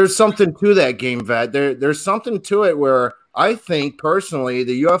 Well, there's something to that, Game Vet. There's something to it where I think personally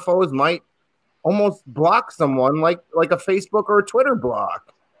the UFOs might almost block someone like a Facebook or a Twitter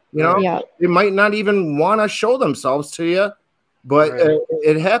block. They might not even want to show themselves to you, but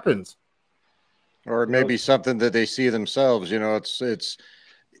it happens. Or maybe something that they see themselves. They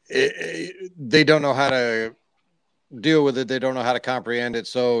don't know how to deal with it. They don't know how to comprehend it.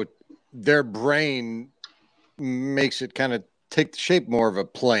 So their brain makes it kind of take the shape more of a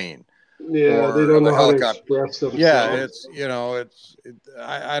plane. Yeah, they don't know how to express themselves. Yeah,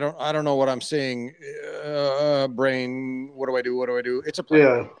 I don't know what I'm seeing. Brain, what do I do? What do I do? It's a plane.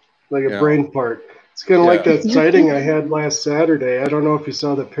 Yeah, like a brain part. It's kind of like that sighting I had last Saturday. I don't know if you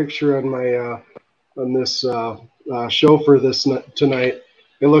saw the picture on my on this show for this tonight.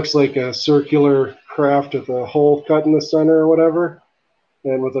 It looks like a circular craft with a hole cut in the center or whatever,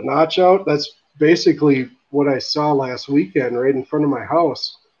 and with a notch out. That's basically what I saw last weekend right in front of my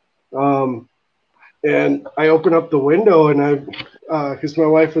house. And I open up the window and because my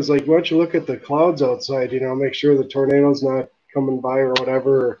wife was like, "Why don't you look at the clouds outside, make sure the tornado's not coming by or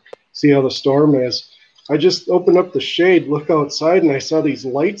whatever, or see how the storm is." I just opened up the shade, look outside, and I saw these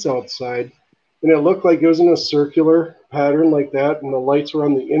lights outside, and it looked like it was in a circular pattern like that, and the lights were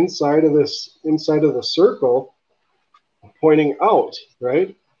on the inside of the circle, pointing out,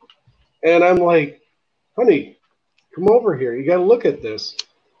 right? And I'm like, "Honey, come over here. You got to look at this."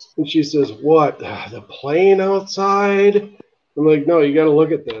 And she says, what? The plane outside? I'm like, no, you got to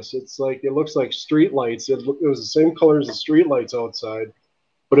look at this. It's like, it looks like street lights. It was the same color as the street lights outside,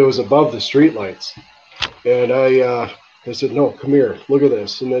 but it was above the street lights. And I said, no, come here, look at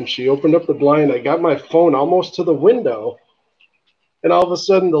this. And then she opened up the blind. I got my phone almost to the window, and all of a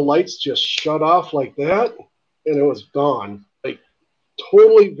sudden the lights just shut off like that, and it was gone, like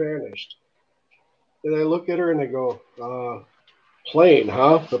totally vanished. And I look at her and I go, plane,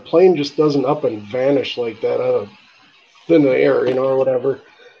 huh? The plane just doesn't up and vanish like that out of thin air, or whatever.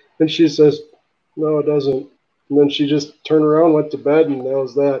 And she says, no, it doesn't. And then she just turned around, went to bed, and that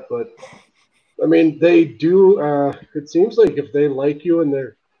was that. But I mean, they do. It seems like if they like you and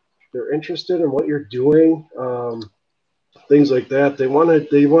they're interested in what you're doing, things like that, they want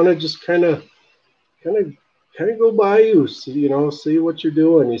to just kind of go by you, see what you're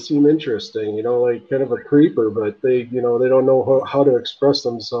doing. You seem interesting, like kind of a creeper, but they don't know how to express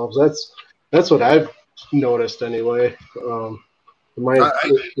themselves. That's what I've noticed anyway. In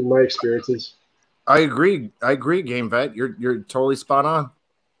my experiences. I agree, Game Vet. You're totally spot on.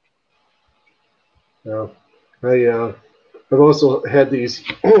 Yeah, I've also had these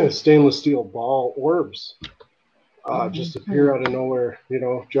stainless steel ball orbs just appear out of nowhere.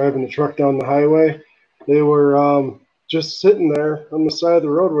 Driving the truck down the highway, they were just sitting there on the side of the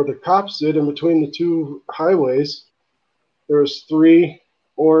road where the cops sit in between the two highways. There was 3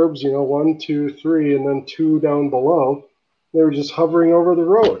 orbs, 1, 2, 3, and then 2 down below. They were just hovering over the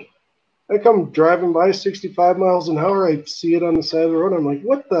road. I come driving by 65 miles an hour. I see it on the side of the road. I'm like,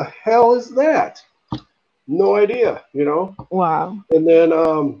 what the hell is that? No idea, Wow. And then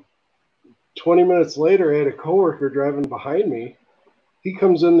 20 minutes later, I had a coworker driving behind me. He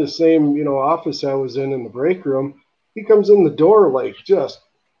comes in the same, office I was in the break room. He comes in the door like just,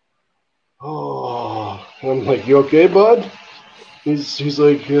 oh. And I'm like, you okay, bud? He's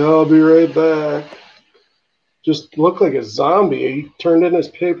like, yeah, I'll be right back. Just looked like a zombie. He turned in his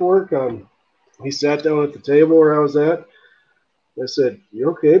paperwork. He sat down at the table where I was at. I said, you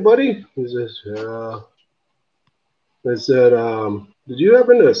okay, buddy? He says, yeah. I said, did you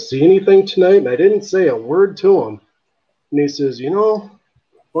happen to see anything tonight? And I didn't say a word to him. And he says,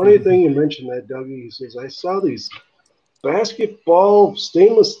 funny thing you mentioned that, Dougie. He says, I saw these basketball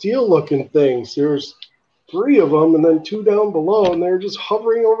stainless steel looking things. There's 3 of them and then 2 down below, and they're just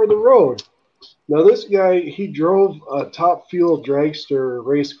hovering over the road. Now, this guy, he drove a top fuel dragster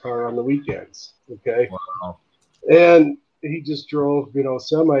race car on the weekends, okay? Wow. And he just drove,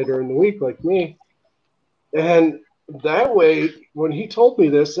 semi during the week like me. And that way, when he told me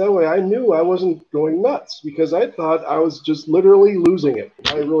this, that way I knew I wasn't going nuts because I thought I was just literally losing it.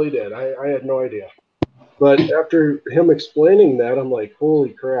 I really did. I had no idea. But after him explaining that, I'm like,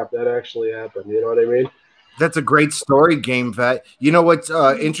 holy crap, that actually happened. You know what I mean? That's a great story, Game Vet. You know what's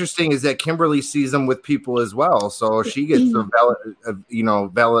interesting is that Kimberly sees them with people as well, so she gets the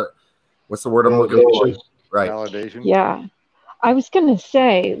valid. What's the word I'm looking for? Right, validation. Yeah, I was gonna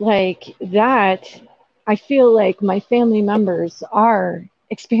say like that. I feel like my family members are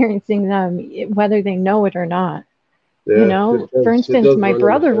experiencing them, whether they know it or not. Yeah, for instance, my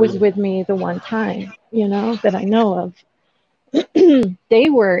brother was with me the one time, that I know of. They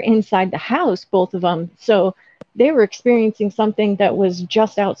were inside the house, both of them. So they were experiencing something that was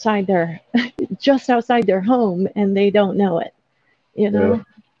just outside their home, and they don't know it, Yeah.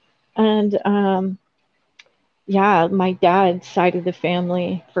 And my dad's side of the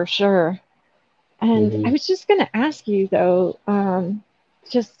family for sure. And I was just gonna ask you though,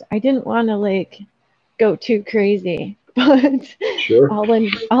 I didn't want to go too crazy, but sure. all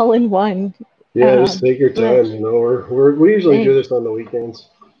in one. Yeah, just take your time. We usually do this on the weekends.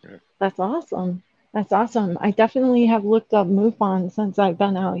 That's awesome. That's awesome. I definitely have looked up MUFON since I've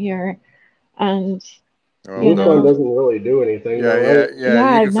been out here, and MUFON doesn't really do anything.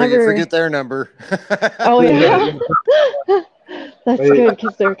 Yeah. You can forget their number. Oh yeah. That's good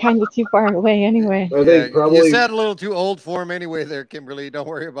because they're kind of too far away anyway. I think probably you sound a little too old for them anyway there, Kimberly. Don't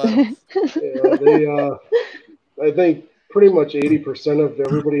worry about them. I think pretty much 80% of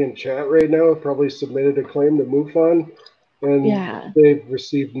everybody in chat right now probably submitted a claim to MUFON, and they've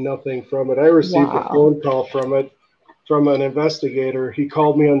received nothing from it. I received a phone call from an investigator. He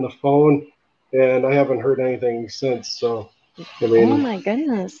called me on the phone, and I haven't heard anything since. So, I mean, oh my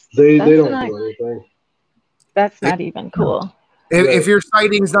goodness, they don't do anything. That's not even cool. If your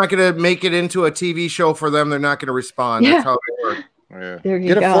sighting's not going to make it into a TV show for them, they're not going to respond. That's how they work. Yeah. There you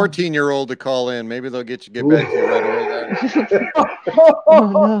get a go. 14-year-old to call in. Maybe they'll get back to you right away then.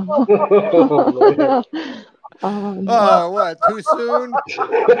 Oh, no. What? Too soon?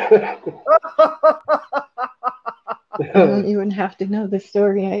 I don't even have to know the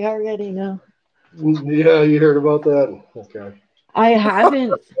story. I already know. Yeah, you heard about that? Okay. I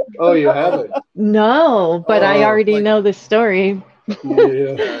haven't. Oh, you haven't? No, but I already know the story. Yeah.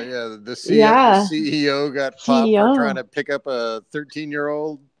 The Yeah. CEO got popped for trying to pick up a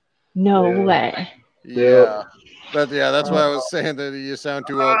 13-year-old. No way. Yeah. That's why I was saying that you sound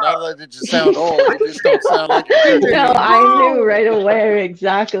too old. Not like that you sound old, you just don't sound like you're 13. No, I knew right away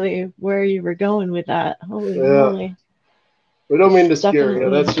exactly where you were going with that. Holy moly. We don't mean to scare you.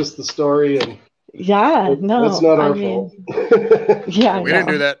 That's just the story, and no, that's not our fault. Yeah, we didn't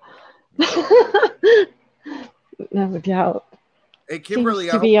do that. No doubt. Hey, Kimberly,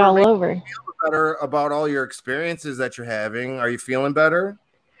 Seems to be all over. Feel better about all your experiences that you're having. Are you feeling better?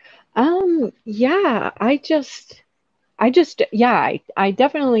 Yeah, I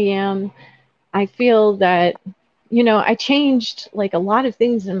definitely am. I feel that, I changed like a lot of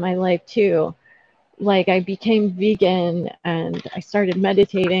things in my life too. Like I became vegan and I started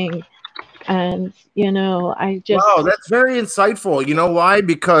meditating, and I just Wow, that's very insightful. You know why?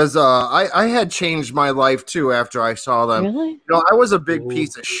 Because I had changed my life too after I saw them. Really? I was a big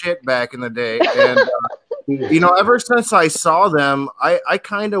piece of shit back in the day, and ever since I saw them, I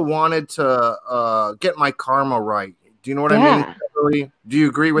kind of wanted to get my karma right. Do you know what I mean? Really? Do you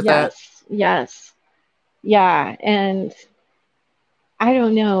agree with that? Yes. Yeah, and I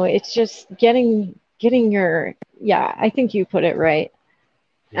don't know. It's just getting your, I think you put it right.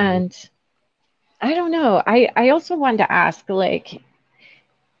 And I don't know. I also wanted to ask, like,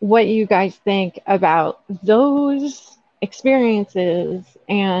 what you guys think about those experiences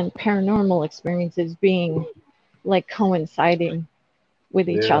and paranormal experiences being like coinciding with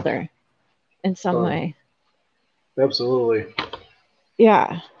each other in some way. Absolutely.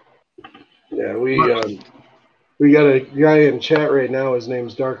 Yeah. Yeah, we got a guy in chat right now. His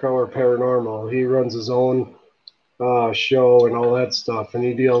name's Dark Hour Paranormal. He runs his own show and all that stuff, and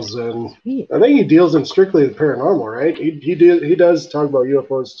he deals in. I think he deals in strictly the paranormal, right? He does talk about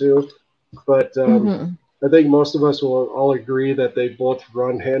UFOs too, but I think most of us will all agree that they both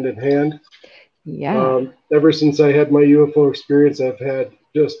run hand in hand. Yeah. Ever since I had my UFO experience, I've had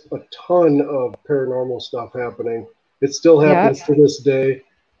just a ton of paranormal stuff happening. It still happens to this day.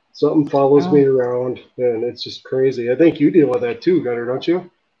 Something follows me around, and it's just crazy. I think you deal with that too, Gunnar, don't you?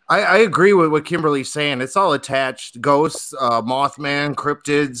 I agree with what Kimberly's saying. It's all attached. Ghosts, Mothman,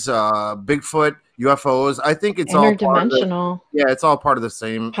 cryptids, Bigfoot, UFOs. I think it's all interdimensional. It's all part of the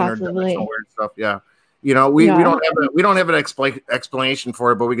same Possibly. interdimensional weird stuff. Yeah. We don't have an explanation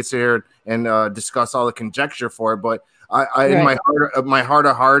for it, but we could sit here and discuss all the conjecture for it. But in my heart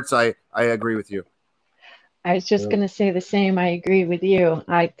of hearts, I agree with you. I was just going to say the same. I agree with you.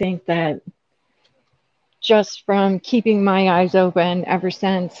 I think that just from keeping my eyes open ever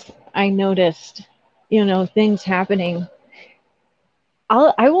since I noticed, things happening.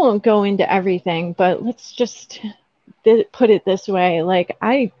 I won't go into everything, but let's just put it this way. Like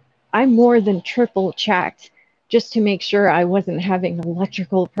I more than triple checked just to make sure I wasn't having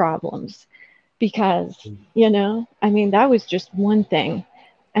electrical problems, because, that was just one thing.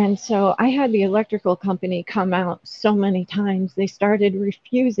 And so I had the electrical company come out so many times. They started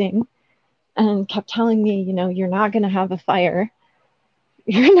refusing and kept telling me, you're not going to have a fire.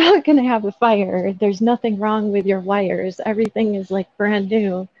 You're not going to have a fire. There's nothing wrong with your wires. Everything is like brand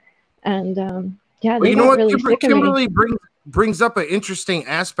new. And they got really sick of me. Kimberly brings up an interesting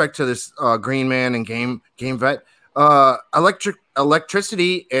aspect to this Green Man and Game Vet.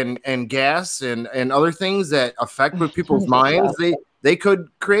 Electricity and gas and other things that affect with people's minds. They could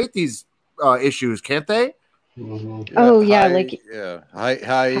create these issues, can't they? High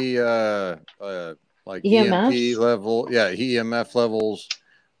like EMP level, EMF levels.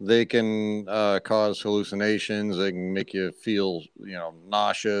 They can cause hallucinations. They can make you feel,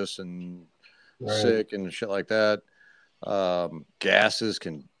 nauseous and sick and shit like that. Gases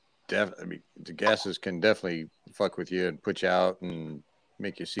can definitely fuck with you and put you out and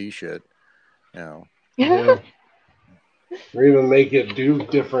make you see shit. Yeah. Or even make you do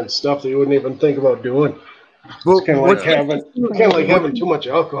different stuff that you wouldn't even think about doing. It's kind of like having too much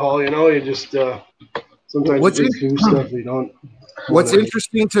alcohol. You just sometimes you just do stuff you don't. What's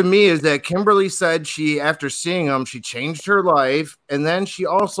interesting to me is that Kimberly said after seeing them, she changed her life, and then she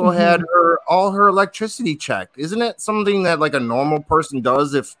also had all her electricity checked. Isn't it something that like a normal person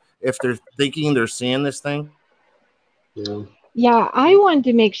does if they're thinking they're seeing this thing? Yeah, I wanted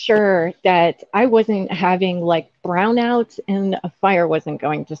to make sure that I wasn't having like brownouts and a fire wasn't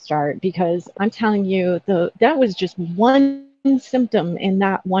going to start, because I'm telling you, that was just one symptom in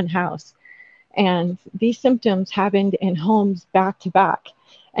that one house. And these symptoms happened in homes back to back.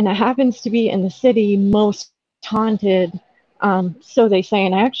 And it happens to be in the city most taunted. So they say,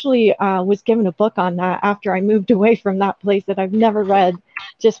 and I actually was given a book on that after I moved away from that place that I've never read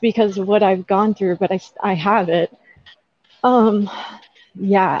just because of what I've gone through, but I have it.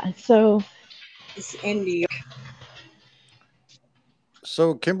 Yeah, so It's in New York.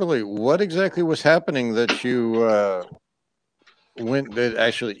 So, Kimberly, what exactly was happening that you that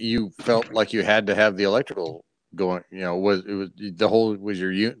actually you felt like you had to have the electrical going? You know, was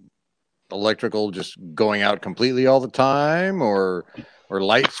your electrical just going out completely all the time, or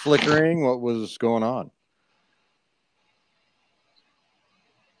lights flickering? What was going on?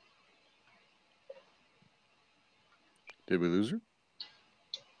 Did we lose her?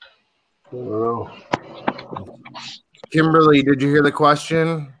 I don't know. Kimberly, did you hear the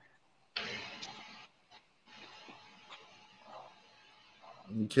question?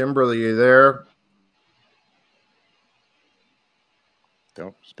 Kimberly, you there?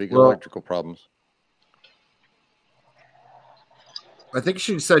 Don't speak of electrical problems. I think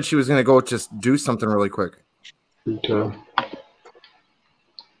she said she was going to go just do something really quick. Okay.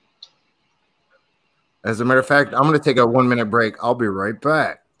 As a matter of fact, I'm going to take a 1-minute break. I'll be right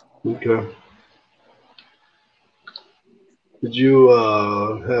back. Okay. Did you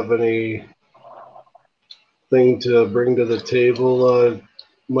have any thing to bring to the table,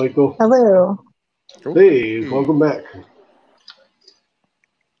 Michael? Hello. Hey, welcome back.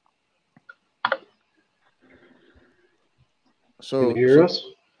 So, can you hear us?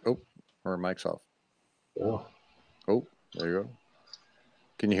 Oh, our mic's off. Oh. Oh, there you go.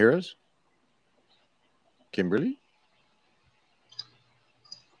 Can you hear us? Kimberly?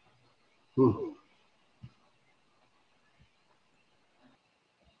 Oh,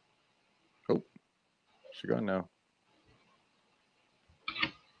 she's gone now.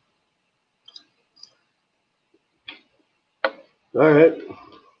 All right.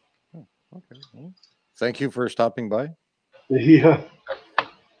 Oh, okay. Well, thank you for stopping by. Yeah.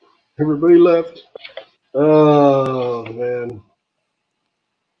 Everybody left. Oh, man.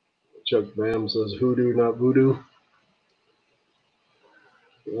 Chuck Bam says hoodoo, not voodoo.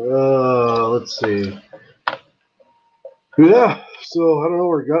 Let's see. Yeah, so I don't know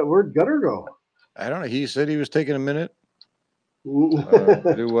where'd Gutter go? I don't know. He said he was taking a minute.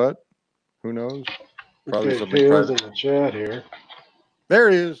 Do what? Who knows? Probably okay, something KO's private. in the chat here. There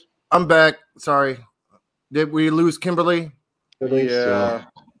he is. I'm back. Sorry. Did we lose Kimberly? I think so.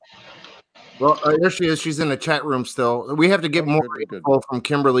 Well, there she is. She's in the chat room still. We have to get more info from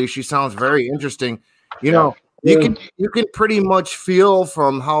Kimberly. She sounds very interesting. You know, you can pretty much feel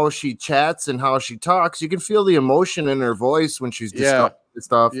from how she chats and how she talks. You can feel the emotion in her voice when she's discussing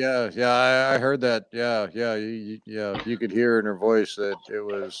stuff. Yeah, I heard that. Yeah, you could hear in her voice that it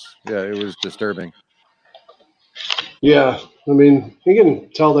was disturbing. Yeah, I mean, you can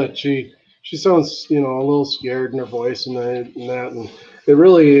tell that she sounds, a little scared in her voice and that, and it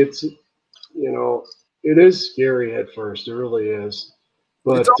really, it is scary at first. It really is.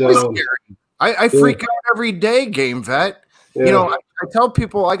 But it's always scary. I freak out every day, Game Vet. Yeah. You know, I tell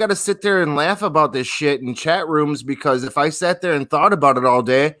people I got to sit there and laugh about this shit in chat rooms because if I sat there and thought about it all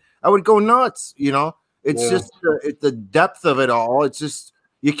day, I would go nuts. You know, it's just the depth of it all. It's just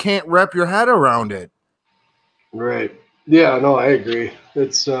you can't wrap your head around it. Right. Yeah. No, I agree.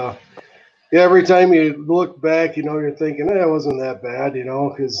 It's every time you look back, you're thinking, it wasn't that bad,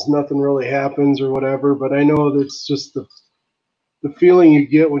 because nothing really happens or whatever. But I know that's just the feeling you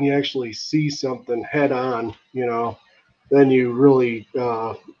get when you actually see something head on, then you really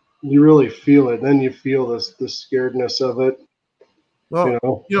feel it. Then you feel the scaredness of it.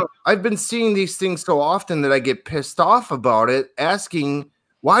 Well, I've been seeing these things so often that I get pissed off about it, asking,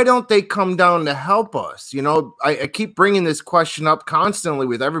 why don't they come down to help us? I keep bringing this question up constantly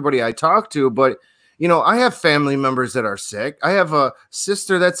with everybody I talk to, but, I have family members that are sick. I have a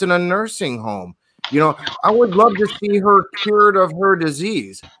sister that's in a nursing home. I would love to see her cured of her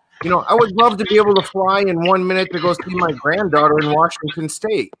disease. I would love to be able to fly in 1 minute to go see my granddaughter in Washington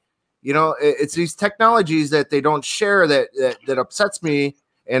State. It's these technologies that they don't share that upsets me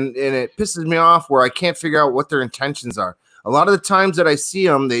and it pisses me off where I can't figure out what their intentions are. A lot of the times that I see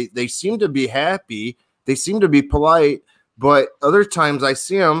them, they seem to be happy. They seem to be polite, but other times I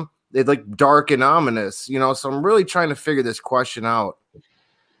see them, they like dark and ominous, so I'm really trying to figure this question out.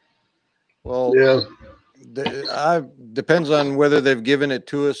 Well, depends on whether they've given it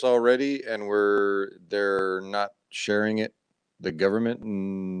to us already and they're not sharing it, the government,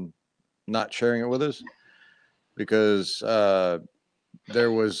 and not sharing it with us, because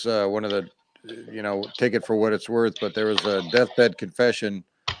there was one of the, take it for what it's worth, but there was a deathbed confession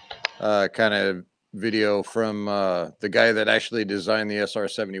kind of video from the guy that actually designed the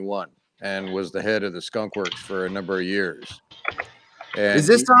SR-71, and was the head of the Skunk Works for a number of years. And is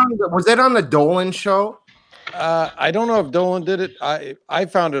this was that on the Dolan show? I don't know if Dolan did it. I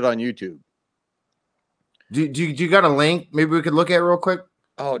found it on YouTube. Do you got a link? Maybe we could look at it real quick.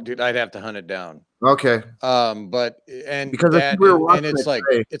 Oh, dude, I'd have to hunt it down. Okay. But and because that and it's like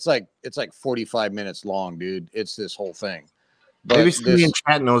today. it's like 45 minutes long, dude. It's this whole thing. But maybe somebody in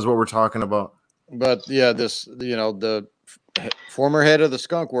chat knows what we're talking about. But yeah, this, you know, the former head of the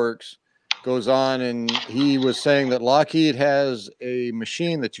Skunk Works goes on, and he was saying that Lockheed has a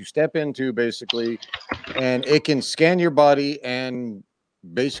machine that you step into basically, and it can scan your body and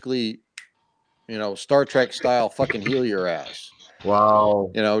basically, you know, Star Trek style fucking heal your ass.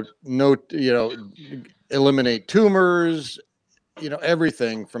 Wow. You know, eliminate tumors, you know,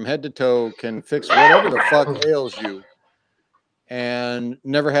 everything from head to toe, can fix whatever the fuck ails you, and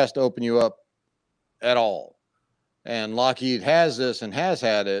never has to open you up at all. And Lockheed has this and has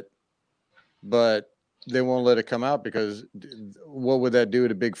had it, but they won't let it come out because what would that do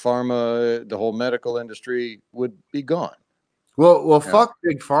to big pharma? The whole medical industry would be gone. Well, fuck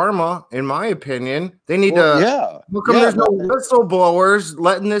big pharma. In my opinion, they need to. Yeah. How come there's no whistleblowers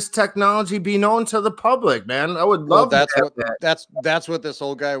letting this technology be known to the public, man? I would love. That's what this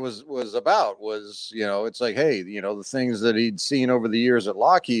old guy was about. Was, you know, it's like, hey, you know, the things that he'd seen over the years at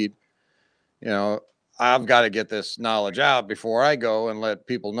Lockheed, you know, I've got to get this knowledge out before I go and let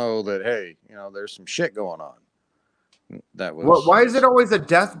people know that, hey, you know, there's some shit going on. That was. Why is it always a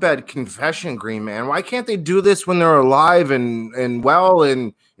deathbed confession, Green Man? Why can't they do this when they're alive and well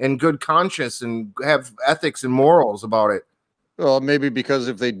and good conscience and have ethics and morals about it? Well, maybe because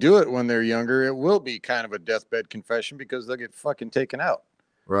if they do it when they're younger, it will be kind of a deathbed confession because they'll get fucking taken out.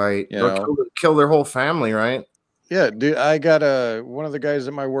 Right. They'll kill their whole family, right? Yeah, dude. I got one of the guys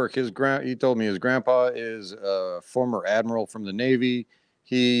at my work. He told me his grandpa is a former admiral from the Navy.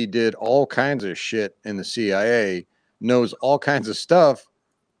 He did all kinds of shit in the CIA. Knows all kinds of stuff.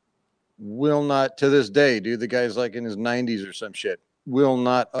 Will not, to this day, dude. The guy's like in his 90s or some shit. Will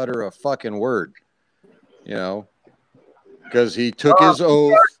not utter a fucking word. You know, because he took his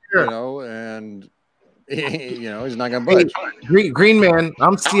oath. You know, and you know he's not gonna budge. Green Man,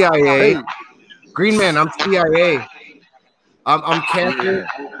 I'm CIA. Hey. Green Man, I'm CIA. I'm Catholic,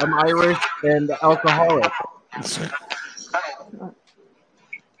 I'm Irish, and alcoholic.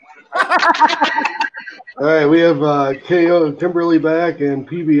 All right, we have KO Kimberly back and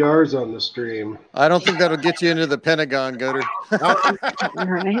PBR's on the stream. I don't think that'll get you into the Pentagon, Gutter. All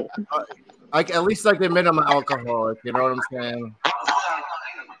right. At least I can admit I'm an alcoholic. You know what I'm saying?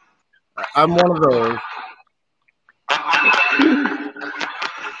 I'm one of those.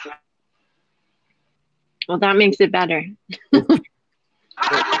 Well, that makes it better.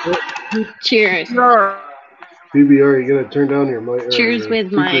 Cheers. PBR, you gotta turn down your mic. Cheers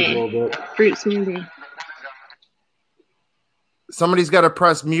with my fruit smoothie. Somebody's got to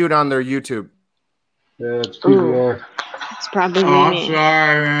press mute on their YouTube. Yeah, it's PBR. Ooh, it's probably me. I'm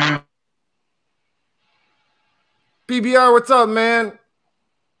sorry, man. PBR, what's up, man?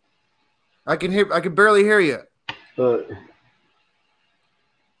 I can barely hear you. PBR,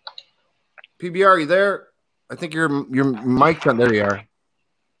 you there? I think your mic's on. There you are.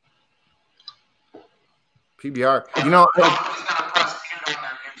 PBR. You know,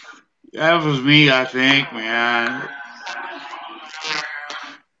 that was me, I think, man.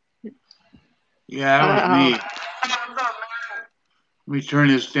 Yeah, that was me. Let me turn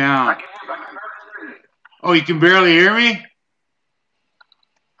this down. Oh, you can barely hear me?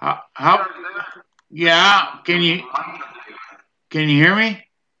 How? Yeah, can you hear me?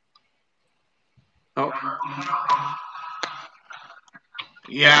 Oh.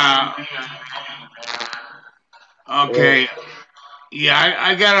 Yeah. Okay. Yeah,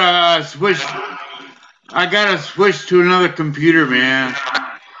 I gotta switch. I gotta switch to another computer, man.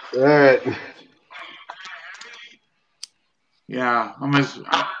 All right. Yeah,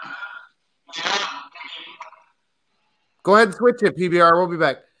 Go ahead and switch it, PBR. We'll be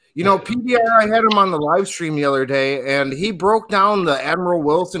back. You know, PBR, I had him on the live stream the other day, and he broke down the Admiral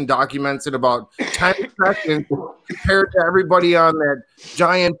Wilson documents in about 10 seconds compared to everybody on that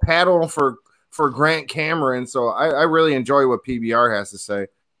giant paddle for Grant Cameron. So I really enjoy what PBR has to say.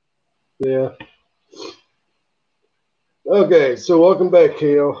 Yeah. Okay, so welcome back,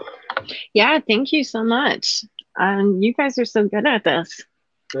 KO. Yeah, thank you so much. You guys are so good at this.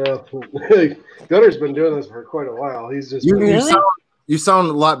 Yeah, Gunner's been doing this for quite a while. He's just you sound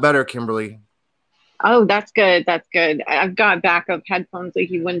a lot better, Kimberly. Oh, that's good. That's good. I've got backup headphones like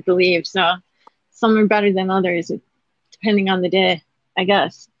you wouldn't believe. So some are better than others, depending on the day, I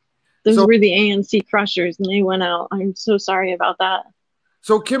guess. Those were the ANC crushers, and they went out. I'm so sorry about that.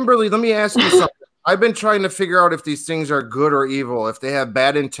 So Kimberly, let me ask you something. I've been trying to figure out if these things are good or evil, if they have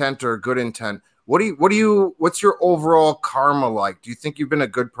bad intent or good intent. What's your overall karma like? Do you think you've been a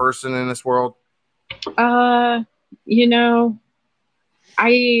good person in this world? You know,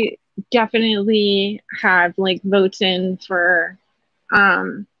 I definitely have like votes in for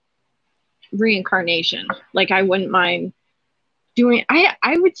reincarnation. Like I wouldn't mind doing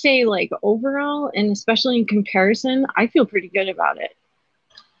I would say like overall and especially in comparison, I feel pretty good about it.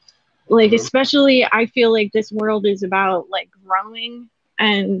 Like especially I feel like this world is about like growing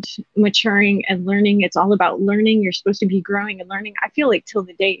and maturing and learning. It's all about learning. You're supposed to be growing and learning. I feel like till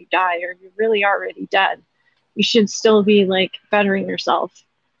the day you die or you're really already dead, you should still be like bettering yourself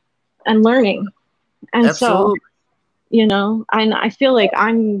and learning. And Absolutely. so, you know, and I feel like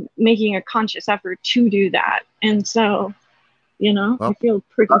I'm making a conscious effort to do that. And so, you know, I feel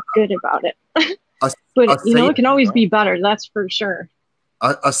pretty good about it. But, you know, it can always be better. That's for sure.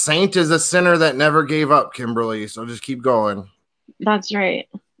 A saint is a sinner that never gave up, Kimberly. So just keep going. That's right.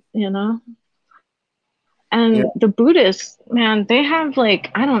 You know? And the Buddhists, man, they have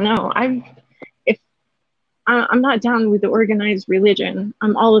like, I don't know. I'm not down with the organized religion.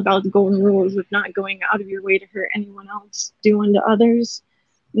 I'm all about the golden rules of not going out of your way to hurt anyone else, do unto others,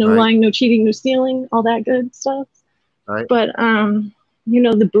 no lying, no cheating, no stealing, all that good stuff. Right. But you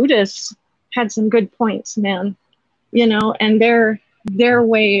know, the Buddhists had some good points, man. You know, and their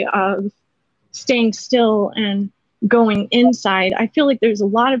way of staying still and going inside. I feel like there's a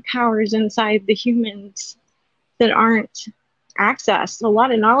lot of powers inside the humans that aren't accessed. A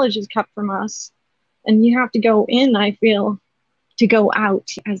lot of knowledge is kept from us. And you have to go in, I feel, to go out,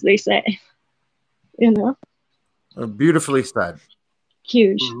 as they say. You know? Beautifully said.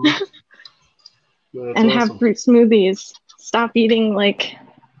 Huge. Mm-hmm. And awesome. have fruit smoothies. Stop eating, like,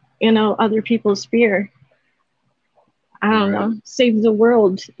 you know, other people's fear. I don't know. Save the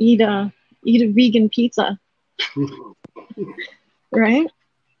world. Eat a vegan pizza. Right?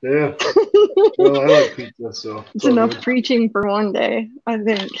 Yeah. Well, I like pizza, so it's enough preaching for one day, I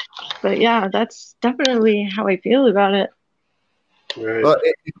think. But yeah, that's definitely how I feel about it. Right. Well,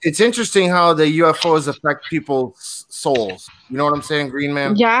 it's interesting how the UFOs affect people's souls. You know what I'm saying, Green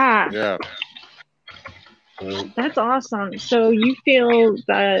Man? Yeah. Yeah. That's awesome. So you feel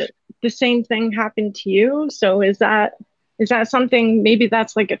that the same thing happened to you? So is that something, maybe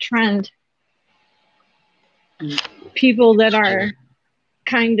that's like a trend? People that are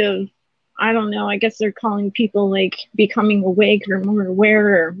kind of, I don't know, I guess they're calling people like becoming awake or more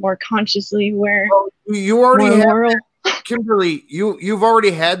aware or more consciously aware. Well, you already have moral. Kimberly, you've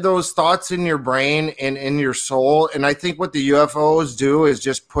already had those thoughts in your brain and in your soul. And I think what the UFOs do is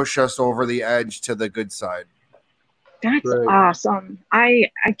just push us over the edge to the good side. That's awesome.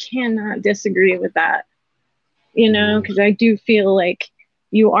 I cannot disagree with that. You know, because I do feel like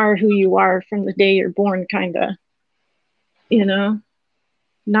you are who you are from the day you're born, kind of. You know,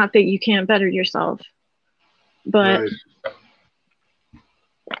 not that you can't better yourself, but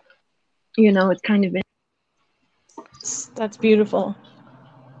you know, it's kind of that's beautiful.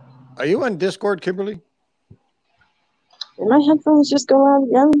 Are you on Discord, Kimberly? Did my headphones just go out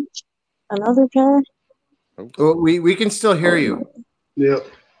again? Another pair? Oh, we can still hear you. Yep.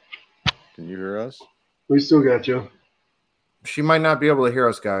 Can you hear us? We still got you. She might not be able to hear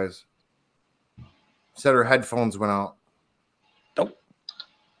us, guys. Said her headphones went out. Nope.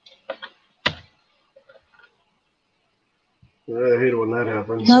 I hate it when that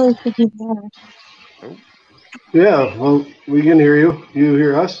happens. Another sticky pair. Nope. Yeah, well, we can hear you. You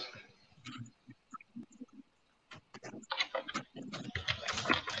hear us?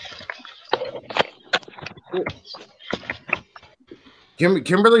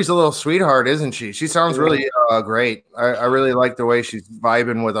 Kimberly's a little sweetheart, isn't she? She sounds really great. I really like the way she's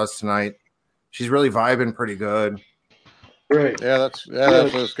vibing with us tonight. She's really vibing pretty good. Right. Yeah, that's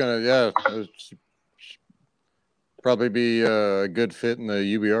what it's gonna. Probably be a good fit in the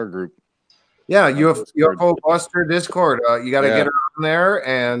UBR group. Yeah, UFO Buster Discord. You got to get her on there.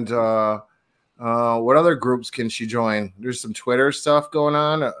 And what other groups can she join? There's some Twitter stuff going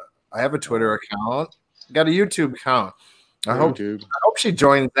on. I have a Twitter account. I got a YouTube account. I hope she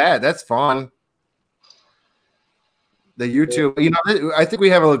joins that. That's fun. The YouTube, you know, I think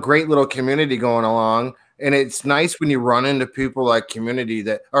we have a great little community going along, and it's nice when you run into people like community.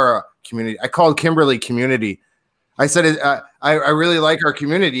 I called Kimberly community. I said I really like our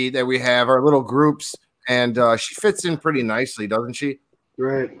community that we have, our little groups, and she fits in pretty nicely, doesn't she?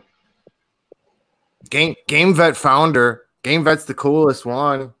 Right. Game Vet founder. Game Vet's the coolest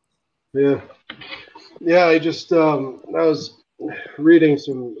one. Yeah. Yeah, I just I was reading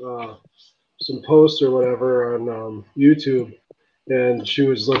some posts or whatever on YouTube, and she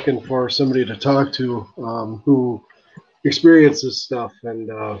was looking for somebody to talk to who experiences stuff.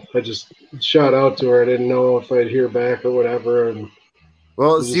 And I just shout out to her. I didn't know if I'd hear back or whatever. And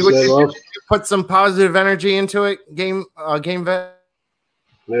well, see what you put some positive energy into it, game vet.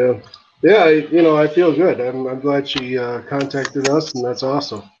 Yeah, yeah. I feel good. I'm glad she contacted us, and that's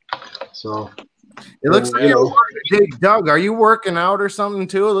awesome. So it looks like hey, Doug, are you working out or something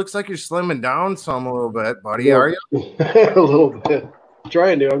too? It looks like you're slimming down some a little bit, buddy. Yeah. Are you? A little bit. I'm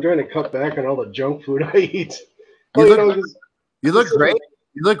trying to cut back on all the junk food I eat. You look great.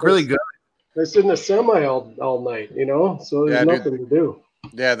 You look really good. I sit in a semi all night, so there's nothing to do.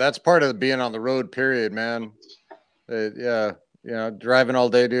 Yeah, that's part of being on the road, period, man. Yeah, driving all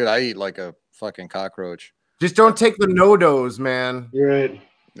day, dude. I eat like a fucking cockroach. Just don't take the no-dos, man. You're right.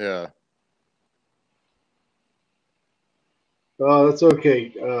 Yeah. Oh, that's okay,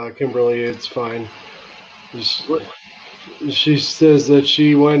 Kimberly. It's fine. She says that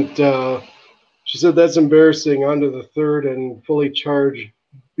she went. She said that's embarrassing. On to the third and fully charged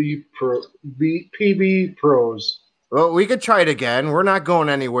PB Pros. Well, we could try it again. We're not going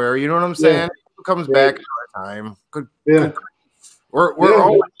anywhere. You know what I'm saying? Yeah. It comes back another time. Good. Yeah. We're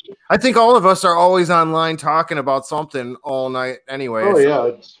always, I think all of us are always online talking about something all night anyway. Oh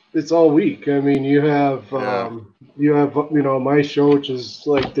yeah, it's all week. I mean, you have my show, which is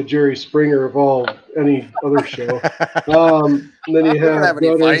like the Jerry Springer of any other show. And then you have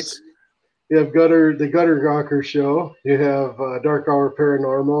Gutters. You have the Gutter Rocker show. You have Dark Hour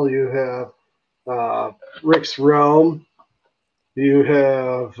Paranormal. You have Rick's Realm. You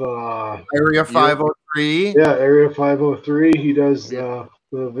have Area 503. Yeah, Area 503. He does the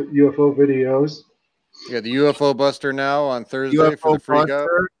UFO videos. Yeah, the UFO Buster now on Thursday for the Freak Out.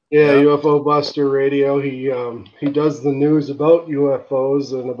 Yeah, UFO Buster Radio. He does the news about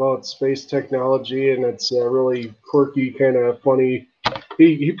UFOs and about space technology, and it's really quirky, kind of funny.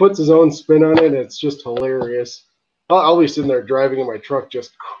 He puts his own spin on it, and it's just hilarious. I'll be sitting there driving in my truck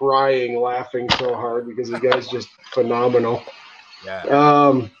just crying, laughing so hard because the guy's just phenomenal.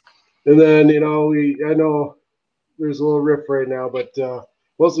 Yeah. And then, I know there's a little riff right now, but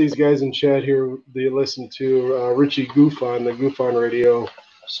most of these guys in chat here, they listen to Richie Goof on the Goof on Radio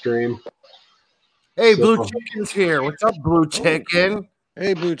stream. Hey, Blue Chicken's here. What's up, Blue Chicken?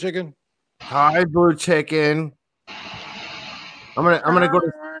 Hey, Blue Chicken. Hi, Blue Chicken. I'm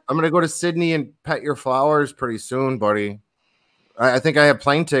gonna go to Sydney and pet your flowers pretty soon, buddy. I think I have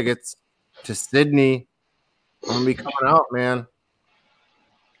plane tickets to Sydney. I'm gonna be coming out, man.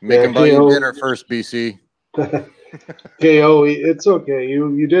 Make him buy you dinner first, BC. KO, it's okay.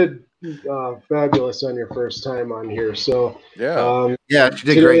 You did fabulous on your first time on here. So yeah, she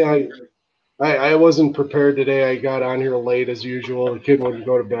did great. I wasn't prepared today. I got on here late as usual. The kid wouldn't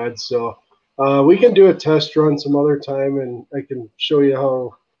go to bed, so we can do a test run some other time, and I can show you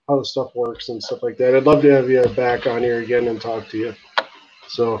how the stuff works and stuff like that. I'd love to have you back on here again and talk to you.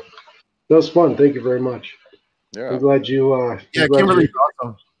 So that was fun. Thank you very much. Yeah, I'm glad you. Kimberly's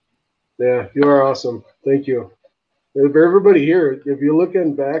awesome. Yeah, you are awesome. Thank you. Everybody here, if you're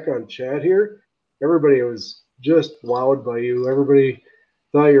looking back on chat here, everybody was just wowed by you. Everybody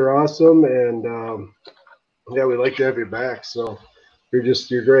thought you're awesome, and we'd like to have you back. So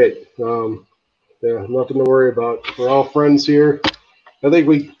you're great. Nothing to worry about. We're all friends here. I think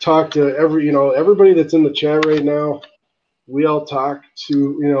we talk to everybody that's in the chat right now. We all talk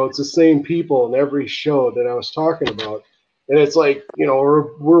to, it's the same people in every show that I was talking about. And it's like,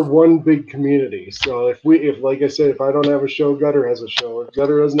 we're one big community. So if like I said, if I don't have a show, Gutter has a show. If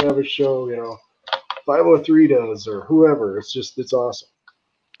Gutter doesn't have a show, 503 does, or whoever. It's awesome.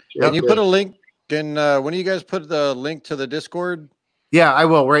 Can you put a link in? When do you guys put the link to the Discord? Yeah, I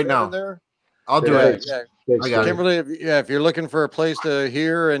will right now. There? I'll do it. Yeah. I got Kimberly, if you're looking for a place to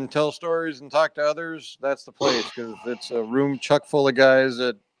hear and tell stories and talk to others, that's the place, because it's a room chock full of guys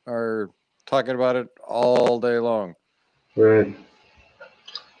that are talking about it all day long. Right.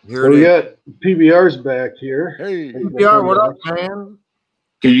 Here we got PBR's back here. Hey, PBR, what up, man?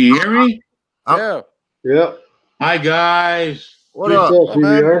 Can you hear me? Yeah. Yeah. Hi, guys. What up,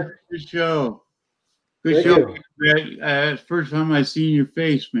 PBR? Good show. Good Thank show. It's the first time I seen your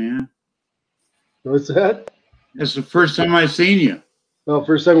face, man. What's that? That's the first time I seen you. Oh,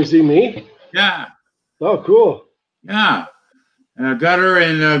 first time you see me? Yeah. Oh, cool. Yeah. Gutter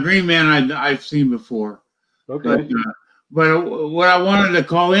and Green Man I've seen before. Okay. But what I wanted to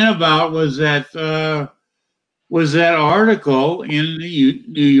call in about was that article in the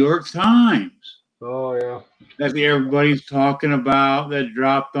New York Times. Oh yeah. That everybody's talking about, that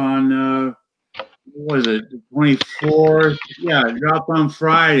dropped on what was it, the 24th? Yeah, it dropped on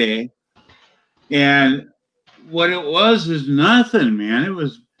Friday. And what it was is nothing, man. It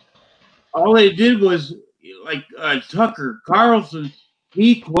was all they did was like Tucker Carlson.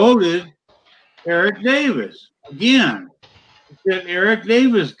 He quoted Eric Davis again. That Eric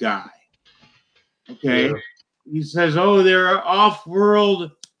Davis guy. Okay, yeah. He says, "Oh, they're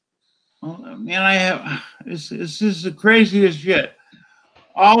off-world." Oh, man, I have this is the craziest shit.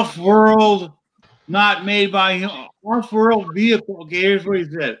 Off-world, not made by off-world vehicle. Okay, here's what he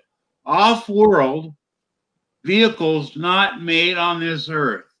said: off-world vehicles not made on this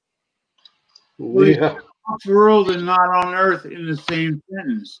earth. Yeah. Off-world and not on Earth in the same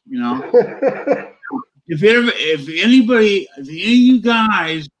sentence, you know. if any of you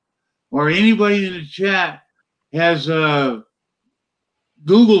guys or anybody in the chat has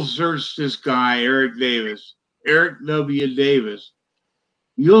Google searched this guy, Eric W. Davis,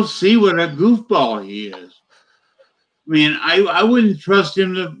 you'll see what a goofball he is. I mean, I wouldn't trust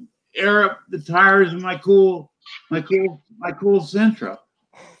him to air up the tires of my cool Sentra.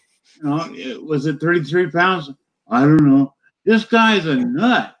 You know, was it 33 pounds? I don't know. This guy's a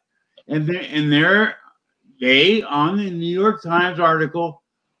nut. And they on the New York Times article,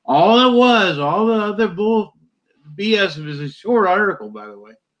 all the other bull BS, it was a short article, by the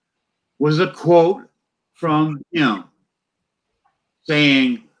way, was a quote from him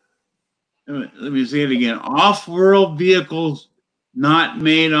saying, let me say it again, off-world vehicles not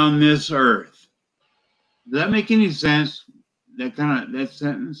made on this earth. Does that make any sense? That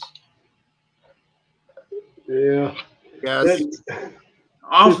sentence? Yeah. Yes.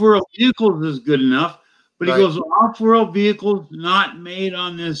 Off-world vehicles is good enough, but he goes, off-world vehicles not made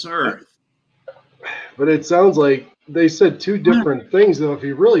on this earth. But it sounds like they said two different things, though, if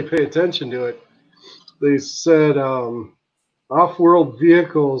you really pay attention to it. They said off-world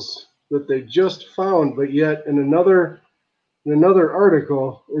vehicles that they just found, but yet in another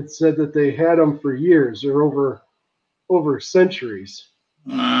article, it said that they had them for years or over centuries.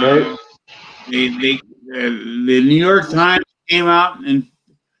 Right? The New York Times came out and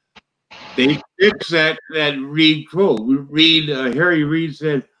they fixed that Reed quote. Harry Reid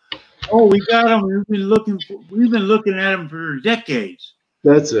said, "Oh, we got them. We've been looking at them for decades."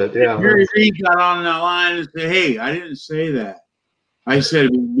 That's it. Yeah. And Harry Reid got on the line and said, "Hey, I didn't say that. I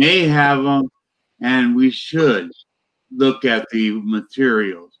said we may have them, and we should look at the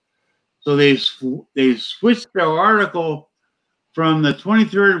materials." So they switched their article from the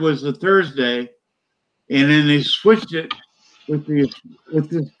 23rd was the Thursday, and then they switched it with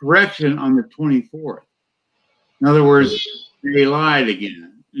this correction on the 24th. In other words, they lied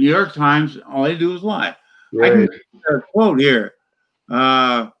again. New York Times, all they do is lie. Right. I can get a quote here.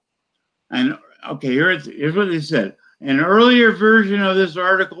 And okay, here's what they said. An earlier version of this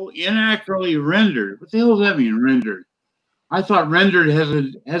article inaccurately rendered. What the hell does that mean, rendered? I thought rendered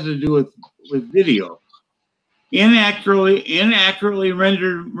has to do with video. Inaccurately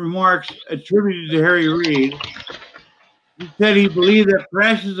rendered remarks attributed to Harry Reid. He said he believed that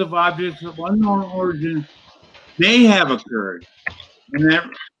crashes of objects of unknown origin may have occurred, and that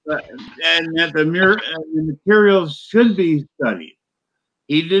the materials should be studied.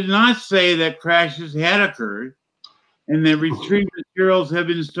 He did not say that crashes had occurred, and that retrieved materials have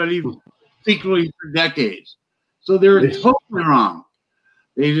been studied secretly for decades. So they're totally wrong.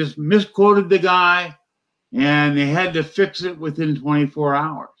 They just misquoted the guy, and they had to fix it within 24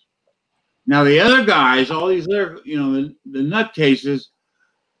 hours. Now the other guys, all these other, the nutcases,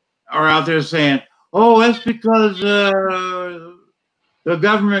 are out there saying, "Oh, that's because the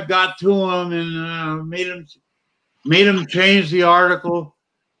government got to them and made them change the article."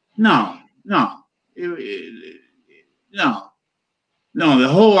 No. The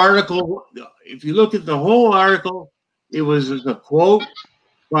whole article. If you look at the whole article, it was a quote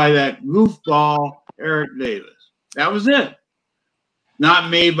by that goofball Eric Davis. That was it. Not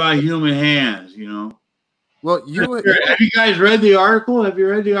made by human hands, Well, have you guys read the article? Have you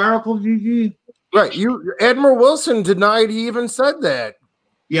read the article, GG? Right. Admiral Wilson denied he even said that.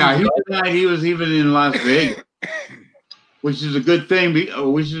 Yeah, he denied he was even in Las Vegas, which is a good thing.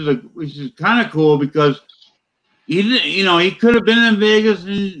 Which is kind of cool because he didn't. He could have been in Vegas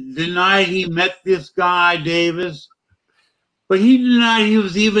and denied he met this guy Davis, but he denied he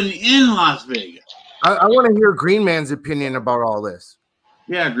was even in Las Vegas. I want to hear Green Man's opinion about all this.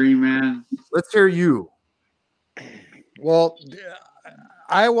 Yeah, Green Man. Let's hear you. Well,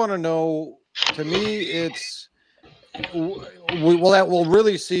 I want to know. To me, it's we'll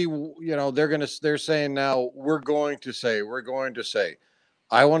really see. They're saying now we're going to say.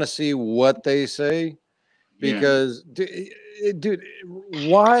 I want to see what they say because, dude,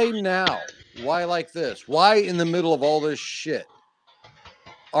 why now? Why like this? Why in the middle of all this shit?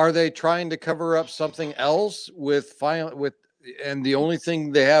 are they trying to cover up something else and the only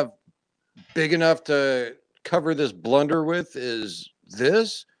thing they have big enough to cover this blunder with is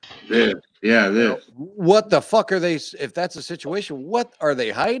this? This. Yeah, this. You know, what the fuck are they? If that's a situation, what are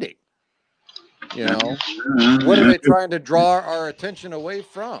they hiding? You know, what are they trying to draw our attention away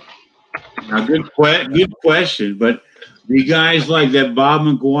from? Now, good question. But the guys like that Bob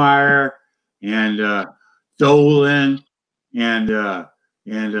McGuire and Dolan and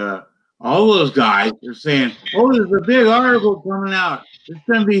all those guys are saying, "Oh, there's a big article coming out. It's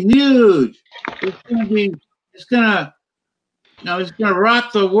going to be huge. It's going to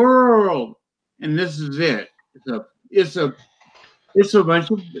rock the world." And this is it. It's a piece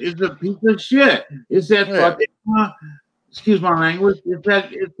of shit. It's that fucking excuse my language. It's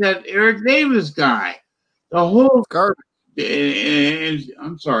that Eric Davis guy. The whole garbage. And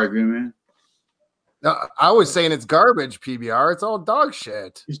I'm sorry, Green Man. No, I was saying it's garbage, PBR. It's all dog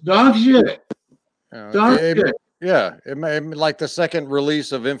shit. It's dog shit. Shit. Yeah, it may, like the second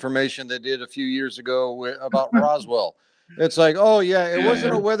release of information they did a few years ago about Roswell. It's like, oh yeah, it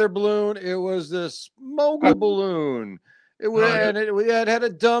wasn't a weather balloon. It was this mogul balloon. It had a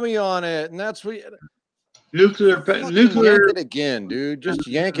dummy on it, and that's what. Nuclear. Yank it again, dude. Just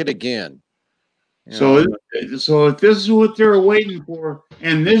yank it again. So if this is what they're waiting for,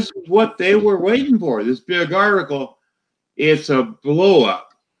 and this is what they were waiting for, this big article, it's a blow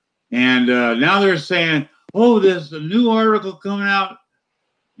up. And now they're saying, oh, there's a new article coming out.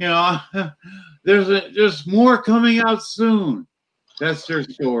 You know, there's more coming out soon. That's their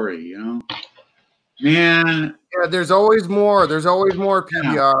story, you know. Man. Yeah, there's always more. There's always more,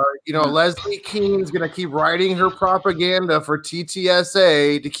 PBR. Yeah. You know, Leslie Keene's going to keep writing her propaganda for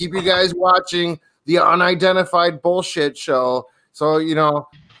TTSA to keep you guys watching the unidentified bullshit show. So, you know,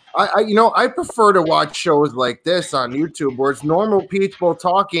 I prefer to watch shows like this on YouTube where it's normal people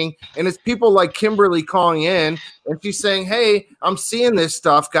talking and it's people like Kimberly calling in and she's saying, hey, I'm seeing this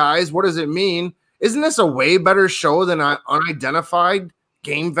stuff, guys. What does it mean? Isn't this a way better show than an unidentified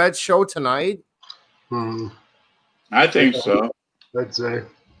game vet show tonight? I think so. I'd say.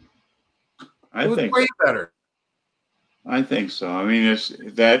 I think way better. I think so. I mean,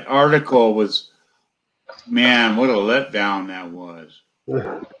 that article was, man, what a letdown that was.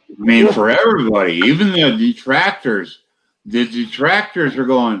 I mean, for everybody, even the detractors are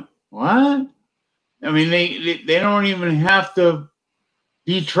going, what? I mean, they don't even have to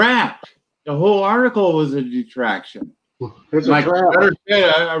detract. The whole article was a detraction. It's like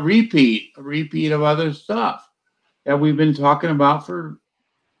a repeat of other stuff that we've been talking about for a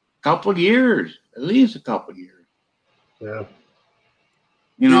couple of years, at least a couple of years. Yeah.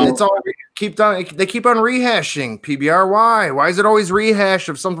 You know, it's all they keep on rehashing PBR. Why is it always rehash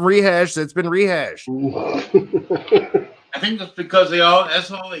of some rehash that's been rehashed? I think that's because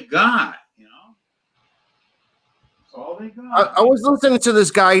that's all they got, you know. That's all they got. I was listening to this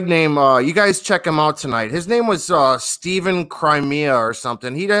guy named you guys check him out tonight. His name was Stephen Crimea or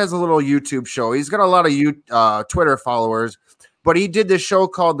something. He has a little YouTube show. He's got a lot of Twitter followers, but he did this show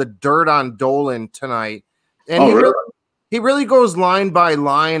called The Dirt on Dolan tonight. And he really goes line by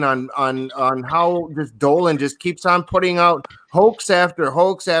line on how this Dolan just keeps on putting out hoax after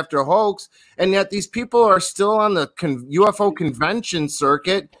hoax after hoax, and yet these people are still on the UFO convention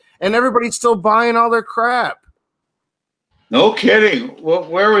circuit, and everybody's still buying all their crap. No kidding.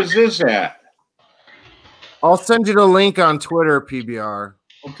 Where was this at? I'll send you the link on Twitter, PBR.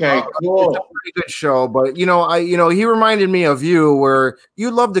 Okay, cool. It's a pretty good show, but he reminded me of you, where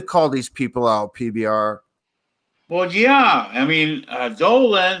you love to call these people out, PBR. Well, yeah. I mean,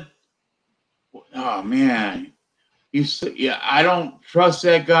 Dolan. Oh man, I don't trust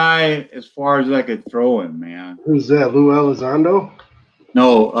that guy as far as I could throw him, man. Who's that? Lou Elizondo?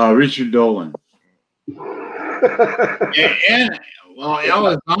 No, Richard Dolan. and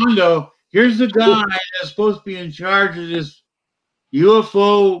Elizondo. Here's the guy that's supposed to be in charge of this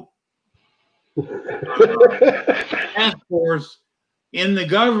UFO task force in the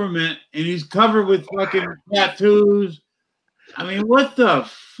government, and he's covered with fucking tattoos. I mean, what the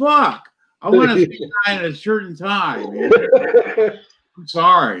fuck? I want to see a guy in a shirt and tie, man. I'm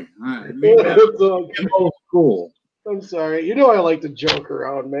sorry. I mean, that's old school. I'm sorry. You know I like to joke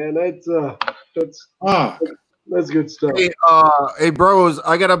around, man. That's good stuff. Hey, bros,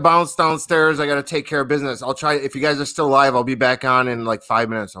 I gotta bounce downstairs. I gotta take care of business. I'll try. If you guys are still live, I'll be back on in like 5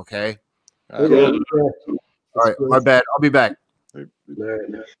 minutes. Okay. All right. My bad. I'll be back.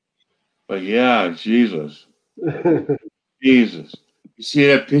 But yeah, Jesus. Jesus. You see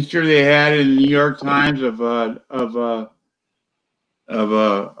that picture they had in the New York Times of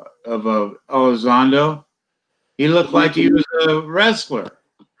Elizondo? He looked like he was a wrestler.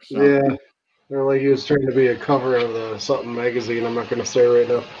 Yeah. Or like he was trying to be a cover of the something magazine. I'm not going to say right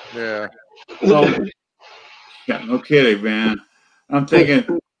now. Yeah. So, yeah, no kidding, man. I'm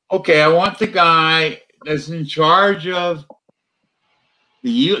thinking, okay, I want the guy that's in charge of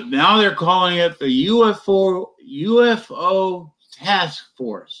now they're calling it the UFO task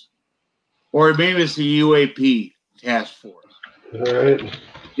force, or maybe it's the UAP task force. All right.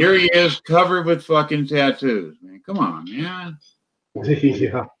 Here he is, covered with fucking tattoos. Man, come on, man.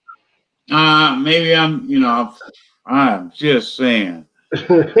 Yeah. Maybe I'm just saying.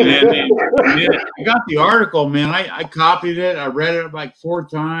 And then I got the article, man. I copied it. I read it like 4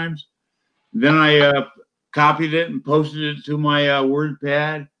 times. Then I copied it and posted it to my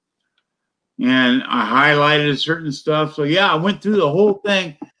WordPad. And I highlighted certain stuff. So, yeah, I went through the whole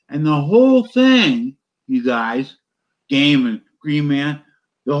thing. And the whole thing, you guys, Game and Green Man,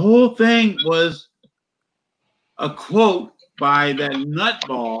 the whole thing was a quote by that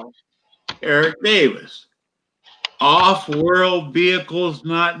nutball, Eric Davis. Off-world vehicles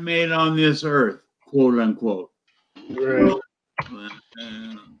not made on this earth, quote unquote. Right.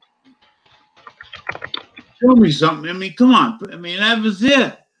 Show me something. I mean, come on. I mean, that was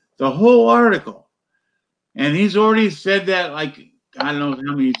it. The whole article. And he's already said that like I don't know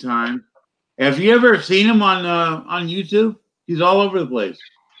how many times. Have you ever seen him on YouTube? He's all over the place.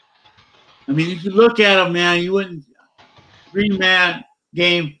 I mean, if you look at him, man, you wouldn't Green Man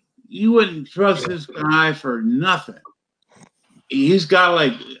Game, you wouldn't trust this guy for nothing. He's got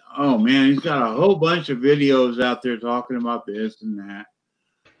like, oh man, he's got a whole bunch of videos out there talking about this and that.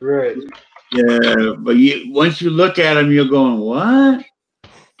 Right. Yeah, but once you look at him, you're going, what?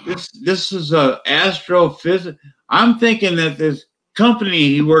 This is a astrophysics. I'm thinking that this company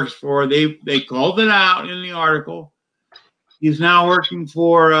he works for, they called it out in the article. He's now working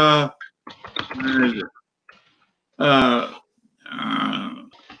for where is it? Let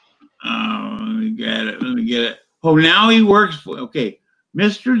me get it. Oh, now he works for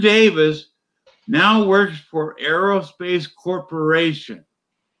Mr. Davis now works for Aerospace Corporation.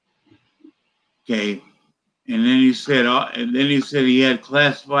 Okay. And then he said he had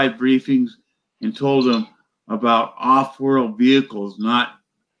classified briefings and told them about off-world vehicles not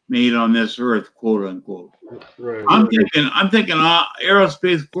made on this earth, quote unquote. Right. I'm thinking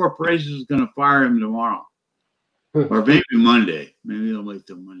Aerospace Corporation is going to fire him tomorrow, or maybe Monday. Maybe they'll wait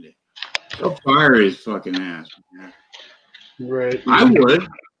till Monday. They'll fire his fucking ass. Man. Right.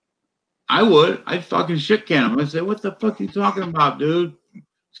 I would. I'd fucking shit can him. I'd say, "What the fuck are you talking about, dude?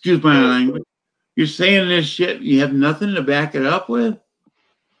 Excuse my language. You're saying this shit. You have nothing to back it up with."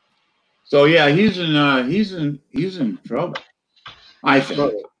 So yeah, he's in trouble. I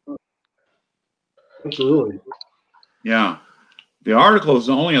think. Absolutely. Yeah, the article is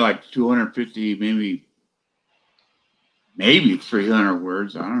only like 250, maybe 300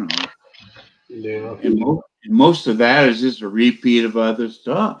 words. I don't know. Yeah. And most of that is just a repeat of other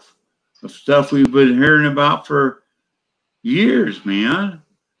stuff, of stuff we've been hearing about for years, man.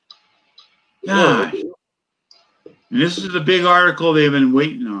 Gosh. And this is the big article they've been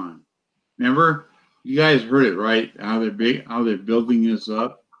waiting on. Remember? You guys heard it, right? How they're building this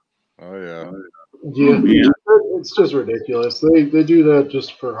up. Oh yeah. Yeah, it's just ridiculous. They do that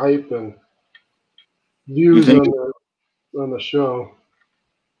just for hype and views on the show.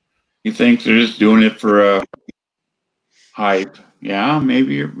 You think they're just doing it for hype? Yeah,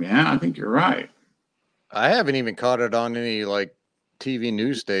 maybe. I think you're right. I haven't even caught it on any like TV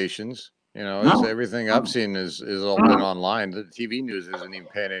news stations. You know, it's everything I've seen is all been online. The TV news isn't even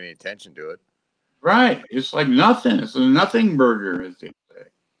paying any attention to it. Right. It's like nothing. It's a nothing burger, as they say.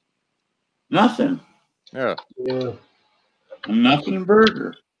 Nothing. Yeah. Yeah. A nothing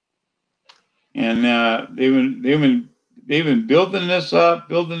burger. And they've been building this up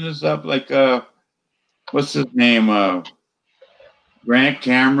like what's his name? Grant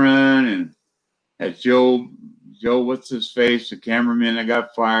Cameron and that Joe, what's his face? The cameraman that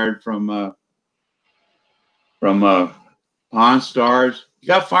got fired from Pawn Stars. He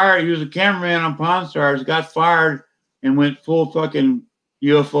got fired. He was a cameraman on Pawn Stars. Got fired and went full fucking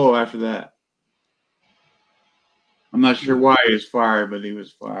UFO after that. I'm not sure why he was fired, but he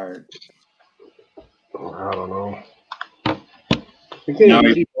was fired. Oh, I don't know. I can't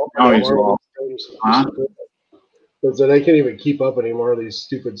even keep up anymore. Because I can't even keep up anymore. These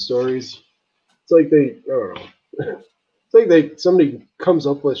stupid stories. It's like I don't know. It's like somebody comes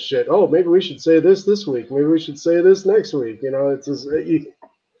up with shit. Oh, maybe we should say this week. Maybe we should say this next week. You know, it's just you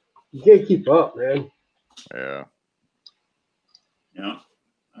can't keep up, man. Yeah. Yeah.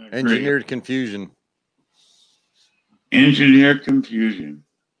 Engineered confusion. Engineered confusion.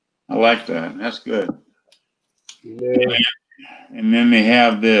 I like that. That's good. Yeah. And then they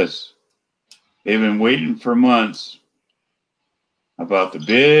have this. They've been waiting for months about the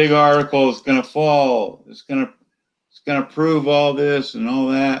big article that's going to fall. It's going to prove all this and all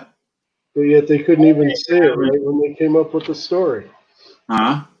that. But yet they couldn't even say it right when they came up with the story.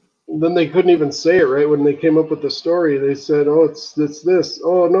 Huh? Then they couldn't even say it right when they came up with the story. They said, "Oh, it's this.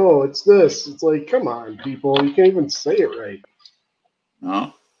 Oh no, it's this." It's like, come on, people, you can't even say it right.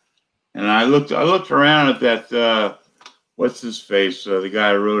 No. And I looked around at that. What's his face? The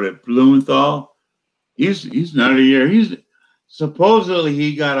guy who wrote it, Blumenthal. He's not a year. He's supposedly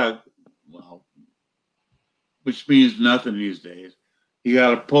he got which means nothing these days. He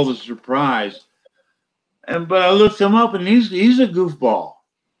got a Pulitzer Prize. But I looked him up, and he's a goofball.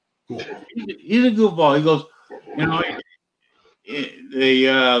 He's a goofball. He goes,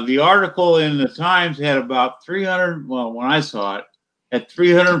 the article in the Times had about 300. Well, when I saw it, had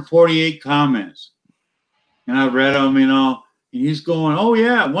 348 comments, and I read them, and he's going, "Oh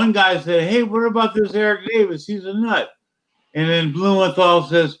yeah." One guy said, "Hey, what about this Eric Davis? He's a nut." And then Blumenthal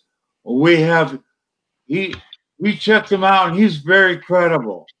says, well, we checked him out, and he's very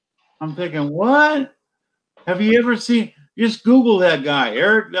credible. I'm thinking, what? Have you ever seen? Just Google that guy,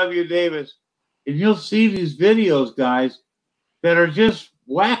 Eric W. Davis, and you'll see these videos, guys, that are just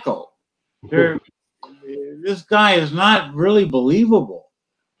wacko. This guy is not really believable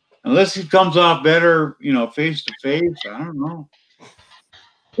unless he comes off better, face to face. I don't know.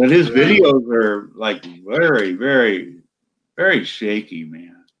 But his videos are like very, very, very shaky,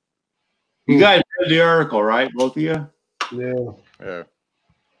 man. You guys read the article, right? Both of you? Yeah.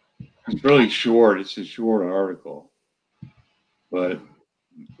 It's really short. It's a short article. But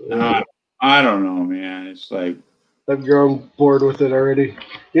I don't know, man. It's like I've grown bored with it already.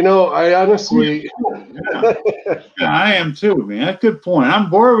 I honestly yeah, I am too, man. Good point. I'm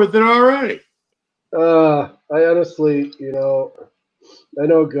bored with it already. I honestly, I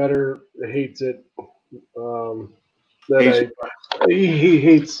know Gutter hates it. He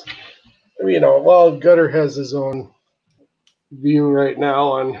hates. Gutter has his own view right now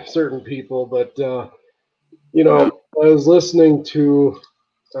on certain people, but I was listening to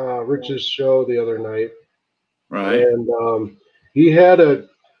Rich's show the other night, right? And he had an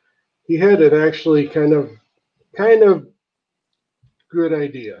actually kind of good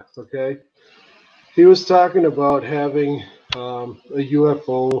idea. Okay, he was talking about having a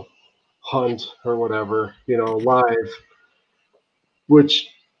UFO hunt or whatever, live, which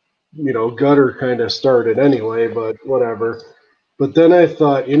Gutter kind of started anyway, but whatever. But then I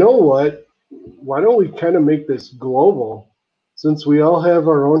thought, you know what? Why don't we kind of make this global? Since we all have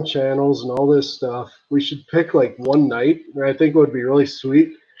our own channels and all this stuff, we should pick like one night. And I think what would be really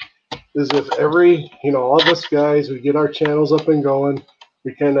sweet is if all of us guys, we get our channels up and going,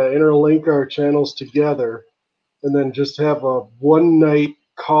 we kind of interlink our channels together, and then just have a one night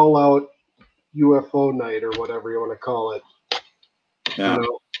call out UFO night or whatever you want to call it. Yeah.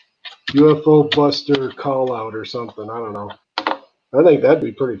 UFO Buster call out or something. I don't know. I think that'd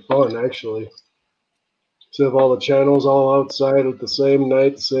be pretty fun, actually. To have all the channels all outside at the same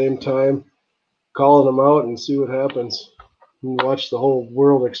night, the same time, calling them out and see what happens. And watch the whole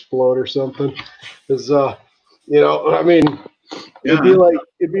world explode or something. Because, it'd be like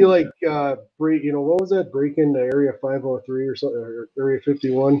what was that break into Area 503 or something, or Area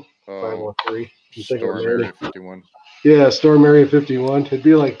 51? 503. Storm Area 51. Yeah, Storm Area 51. It'd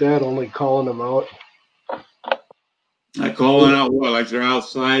be like that, only calling them out. Like calling out what? Like they're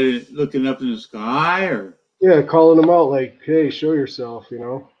outside and looking up in the sky, or? Yeah, calling them out like, hey, show yourself,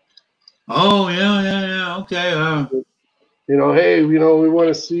 Oh, yeah. Okay. Hey, we want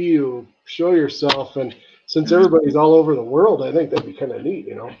to see you. Show yourself. And since everybody's all over the world, I think that'd be kind of neat,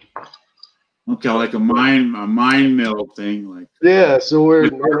 Okay, like a mind meld thing, like. Yeah, so we're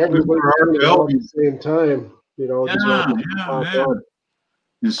everybody's all at the same time,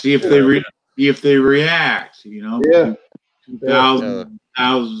 and see if they react, Yeah.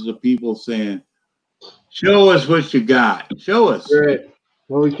 Thousands of people saying, "Show us what you got. Show us." Right.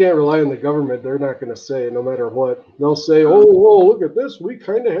 Well, we can't rely on the government. They're not going to say no matter what. They'll say, "Oh, whoa, look at this. We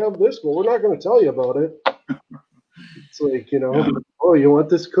kind of have this, but we're not going to tell you about it." It's like, oh, you want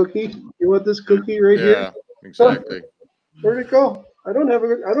this cookie? You want this cookie right here? Yeah, exactly. Where'd it go? I don't have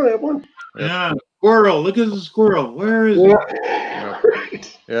one. Yeah, squirrel. Look at the squirrel. Where is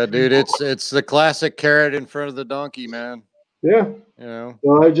it? Yeah, dude, it's the classic carrot in front of the donkey, man. Yeah.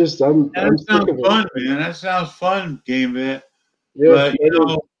 Well, I'm that sick of it. Fun, man. That sounds fun, Game Vet. Yeah,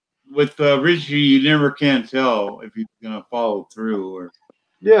 but with Richie, you never can tell if he's gonna follow through or.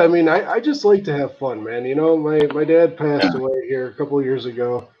 Yeah, I mean, I just like to have fun, man. My dad passed away here a couple of years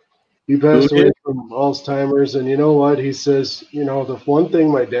ago, He passed away from Alzheimer's, and you know what? He says, you know, the one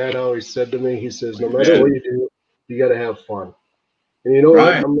thing my dad always said to me, he says, no matter what you do, you got to have fun. And you know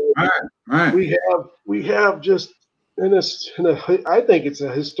what? I'm like, we have just I think it's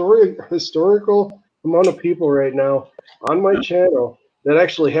a historical amount of people right now on my channel that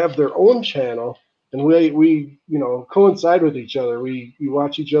actually have their own channel, and we you know coincide with each other. We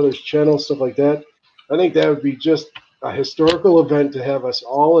watch each other's channels, stuff like that. I think that would be just a historical event to have us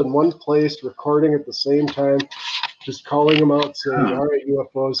all in one place recording at the same time, just calling them out, saying, "All right,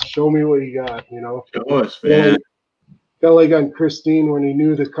 UFOs, show me what you got." You know, show us, man. Kind of like on Christine when he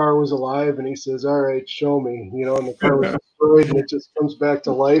knew the car was alive and he says, "All right, show me," you know, and the car was destroyed and it just comes back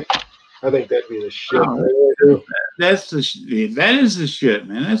to life. I think that'd be the shit. That is the shit,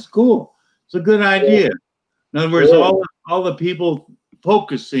 man. That's cool. It's a good idea. In other words, all the people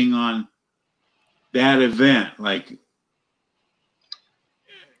focusing on that event, like.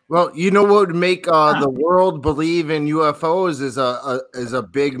 Well, you know what would make the world believe in UFOs is a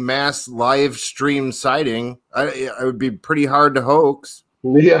big mass live stream sighting. It would be pretty hard to hoax.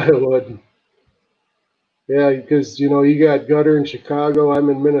 Yeah, it would. Yeah, because you know you got Gutter in Chicago. I'm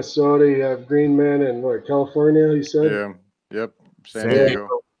in Minnesota. You have Green Man in California. You said. Yeah. Yep. San Diego.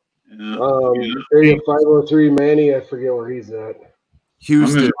 Area 503 Manny. I forget where he's at.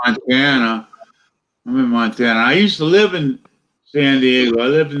 Houston. I'm in Montana. I used to live in San Diego. I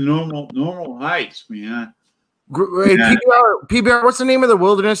lived in Normal Heights, man. Wait, PBR, what's the name of the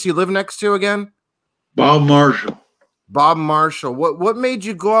wilderness you live next to again? Bob Marshall. Bob Marshall. What made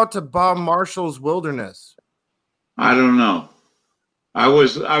you go out to Bob Marshall's wilderness? I don't know. I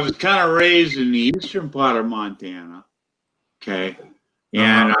was kind of raised in the eastern part of Montana. Okay.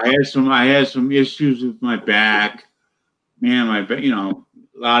 And I had some issues with my back. Man, my back, you know,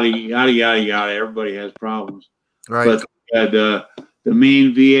 yada yada. Everybody has problems. Right. But the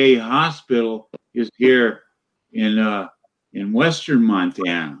main VA hospital is here in western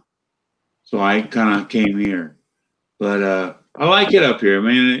Montana. So I kind of came here. But I like it up here. I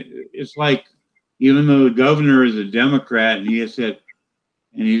mean, it's like, even though the governor is a Democrat and he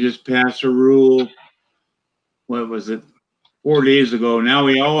just passed a rule, what was it, 4 days ago, now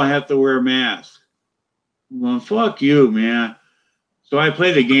we all have to wear masks. Well, fuck you, man. So I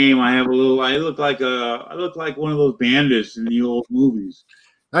play the game. I look like one of those bandits in the old movies.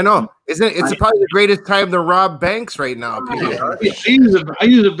 I know. It's probably the greatest time to rob banks right now. I use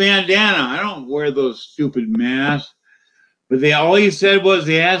a bandana. I don't wear those stupid masks. But all he said was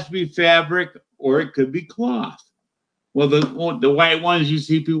it has to be fabric or it could be cloth. Well, the white ones you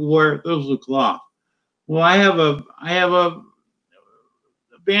see people wear, those are cloth. Well, I have a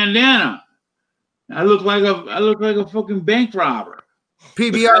bandana. I look like a fucking bank robber.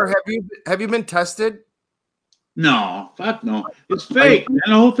 PBR, have you been tested? No, fuck no. It's fake, man.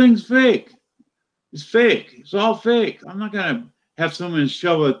 The whole thing's fake. It's fake. It's all fake. I'm not gonna have someone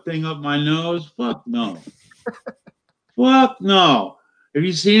shove a thing up my nose. Fuck no. Fuck no. Have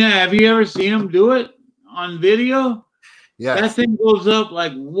you ever seen him do it on video? Yeah. That thing goes up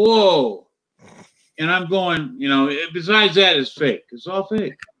like, whoa. And I'm going, you know, besides that, it's fake. It's all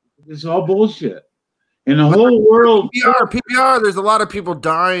fake. It's all bullshit. And the whole world. PBR, there's a lot of people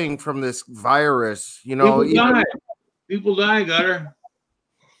dying from this virus. You know, people die, Gutter.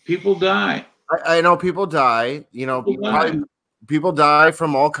 People die. I know people die. You know, people die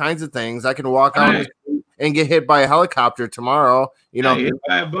from all kinds of things. I can walk out and get hit by a helicopter tomorrow. You know, hit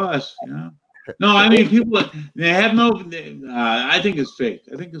by a bus. You know. No, I mean people. They have no. I think it's fake.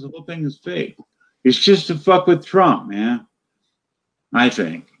 I think this whole thing is fake. It's just to fuck with Trump, man. I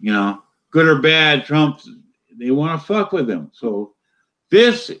think, you know, good or bad, Trump. They want to fuck with him. So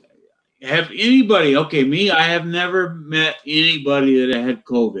have anybody? Okay, me. I have never met anybody that had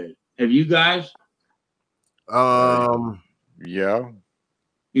COVID. Have you guys? Yeah.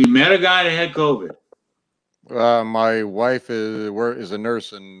 You met a guy that had COVID. My wife is a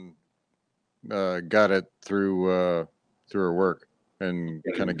nurse and got it through her work and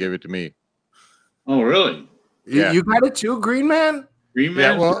kind of gave it to me. Oh, really? Yeah. You got it too, Green Man? Green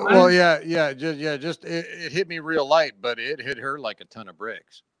Man? Yeah. Just it hit me real light, but it hit her like a ton of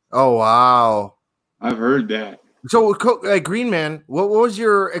bricks. Oh, wow. I've heard that. So, Green Man, what was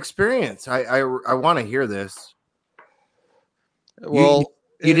your experience? I want to hear this. Well,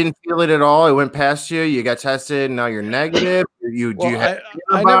 you didn't feel it at all. It went past you. You got tested, and now you're negative.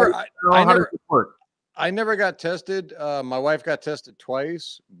 I never got tested. My wife got tested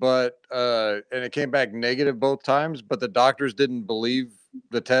twice, but and it came back negative both times. But the doctors didn't believe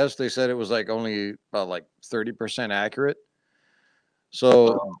the test. They said it was like only about like 30% accurate.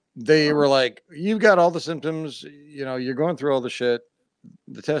 So they were like, "You've got all the symptoms. You know, you're going through all the shit.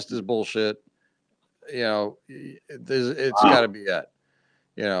 the test is bullshit. You know, it's got to be it.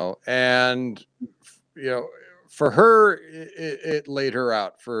 You know, and you know, for her, it laid her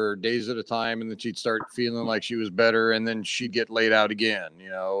out for days at a time, and then she'd start feeling like she was better, and then she'd get laid out again. You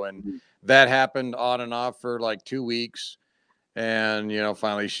know, and that happened on and off for like 2 weeks, and you know,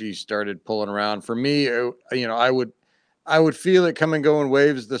 finally she started pulling around. For me, you know, I would feel it come and go in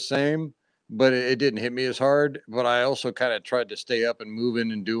waves the same, but it didn't hit me as hard. But I also kind of tried to stay up and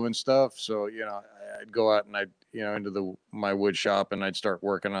moving and doing stuff. So, you know, I'd go out and I'd, you know, into my wood shop, and I'd start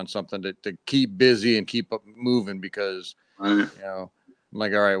working on something to keep busy and keep up moving, because, you know, I'm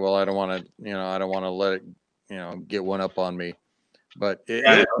like, all right, well, I don't want to, you know, I don't want to let it, you know, get one up on me. But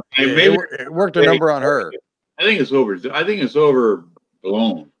it worked a number on her. I think it's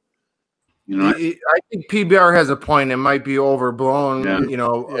overblown. You know, I think PBR has a point. It might be overblown, you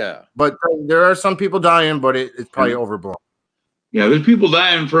know. Yeah. But there are some people dying, but it's probably overblown. Yeah, there's people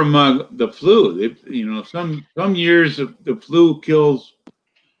dying from the flu. You know, some years the flu kills.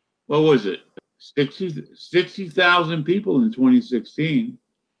 What was it? 60,000 people in 2016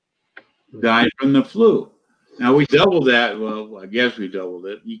 died from the flu. Now we doubled that. Well, I guess we doubled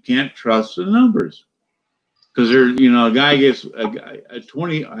it. You can't trust the numbers. Because you know, a guy gets a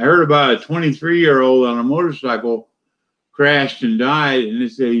 20. I heard about a 23-year-old on a motorcycle crashed and died, and they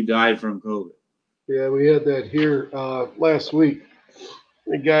said he died from COVID. Yeah, we had that here last week.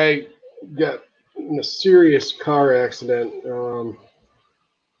 The guy got in a serious car accident.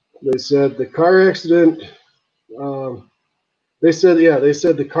 They said the car accident. They said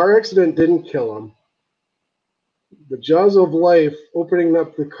the car accident didn't kill him. The jaws of life opening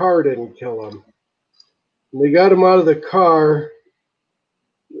up the car didn't kill him. When they got him out of the car,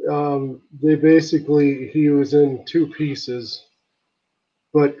 he was in 2 pieces,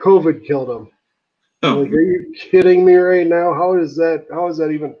 but COVID killed him. Like, are you kidding me right now? How is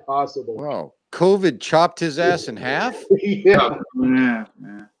that even possible? Wow, COVID chopped his ass in half? Yeah.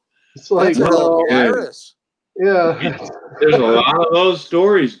 It's like, that's a hell of a virus. Yeah. There's a lot of those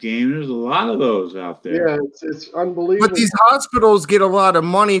stories, Game. There's a lot of those out there. Yeah, it's unbelievable. But these hospitals get a lot of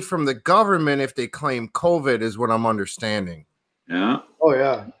money from the government if they claim COVID, is what I'm understanding. Yeah. Oh,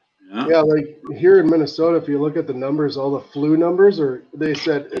 yeah. Yeah, like here in Minnesota, if you look at the numbers, all the flu numbers, they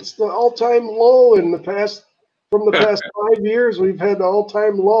said it's the all-time low from the past 5 years, we've had the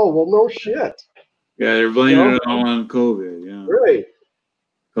all-time low. Well, no shit. Yeah, they're blaming it all on COVID. Yeah. Right.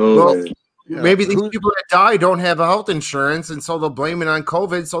 COVID. Well, maybe these people that die don't have health insurance, and so they'll blame it on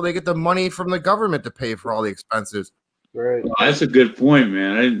COVID, so they get the money from the government to pay for all the expenses. Right. Well, that's a good point,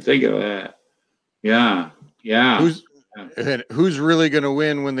 man. I didn't think of that. Yeah. Yeah. Who's really going to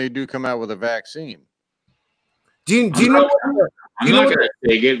win when they do come out with a vaccine? Do you know? I'm not going to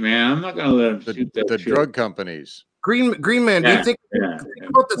take it, man. I'm not going to let them shoot that the shit. drug companies. Green Man, do you think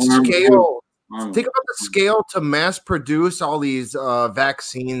about the scale? Think about the scale to mass produce all these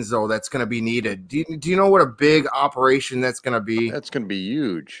vaccines, though. That's going to be needed. Do you know what a big operation that's going to be? That's going to be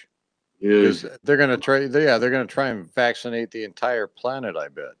huge. Because they're going to try. They're going to try and vaccinate the entire planet. I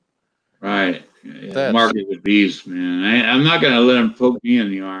bet. Right. Yeah, market the beast, man. I'm not going to let him poke me in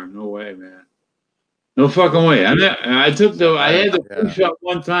the arm. No way, man. No fucking way. I had the flu shot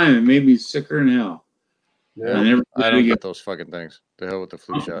one time. It made me sicker than hell. Yeah. I don't get those fucking things. The hell with the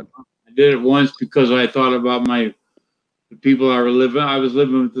flu shot. I did it once because I thought about the people I was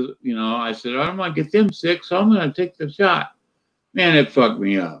living with. You know, I said, I don't want to get them sick, so I'm going to take the shot. Man, it fucked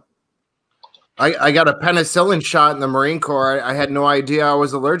me up. I got a penicillin shot in the Marine Corps. I had no idea I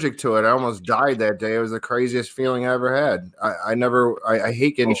was allergic to it. I almost died that day. It was the craziest feeling I ever had. I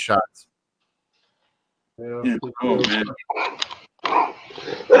hate getting shots. Yeah. Oh, man.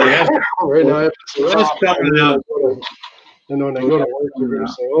 Right now, and when I go to work, they're going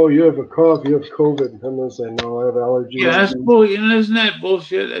to say, "Oh, you have a cough. You have COVID." I'm going to say, "No, I have allergies." Yeah, that's bullshit. Isn't that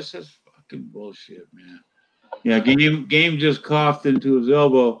bullshit? That's just fucking bullshit, man. Yeah, Game just coughed into his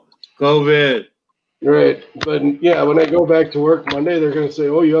elbow. COVID. Right, but yeah, when I go back to work Monday, they're going to say,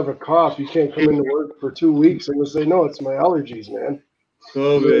 "Oh, you have a cough. You can't come into work for 2 weeks." I'm going to say, "No, it's my allergies, man."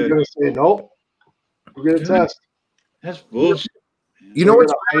 COVID. They're going to say, "Nope, we're going to test." That's bullshit. You know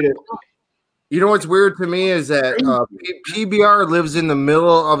what's weird? You know what's weird to me is that PBR lives in the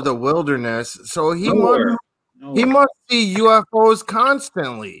middle of the wilderness, so he must see UFOs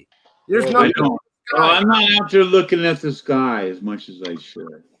constantly. There's nothing. I'm not out there looking at the sky as much as I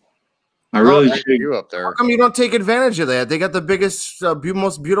should. I really should. You up there? How come you don't take advantage of that? They got the biggest,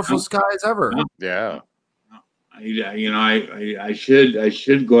 most beautiful skies ever. Yeah. I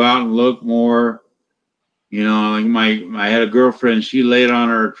should go out and look more. You know, like I had a girlfriend. She laid on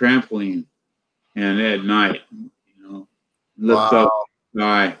her trampoline, and at night, you know, looked up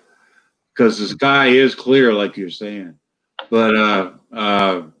sky, because the sky is clear, like you're saying. But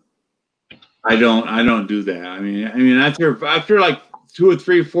I don't do that. I mean, after like 2 or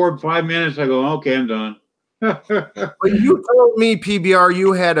 3, 4, 5 minutes, I go, okay, I'm done. But you told me, PBR,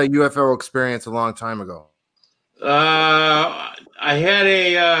 you had a UFO experience a long time ago. I had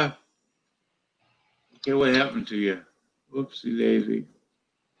a. Okay, what happened to you? Whoopsie daisy.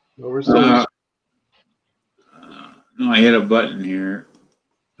 No, I hit a button here.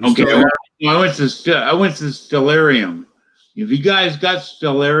 Okay, I went to Stellarium. Have you guys got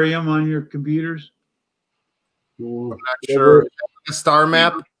Stellarium on your computers? I'm not sure. A star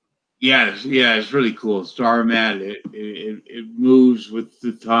map? Yeah, it's really cool. Star map. It moves with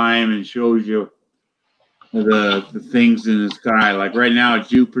the time and shows you the things in the sky. Like right now,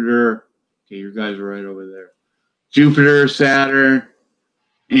 Jupiter. Okay, you guys are right over there. Jupiter, Saturn,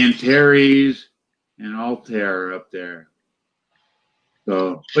 Antares, and Altair up there.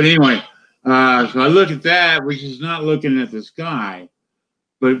 So, but anyway, so I look at that, which is not looking at the sky,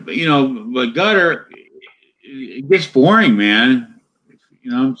 but but gutter, it gets boring, man.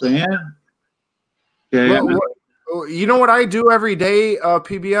 You know what I'm saying? Okay. Well, you know what I do every day,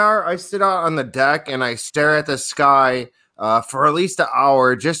 PBR? I sit out on the deck and I stare at the sky for at least an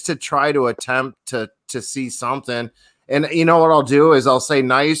hour just to try to attempt to see something. And you know what I'll do is I'll say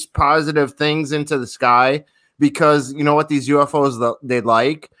nice, positive things into the sky because you know what these UFOs they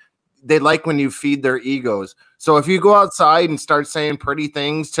like when you feed their egos. So if you go outside and start saying pretty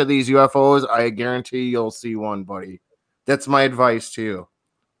things to these UFOs, I guarantee you'll see one, buddy. That's my advice to you.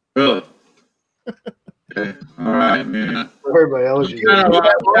 Really? Okay. All right, man.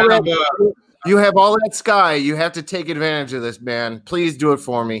 You have all that sky. You have to take advantage of this, man. Please do it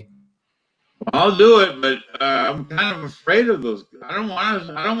for me. I'll do it, but I'm kind of afraid of those. I don't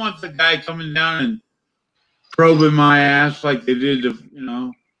want the guy coming down and probing my ass like they did to,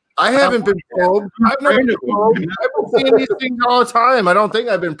 I haven't been probed. I've never been probed. I've been seeing these things all the time. I don't think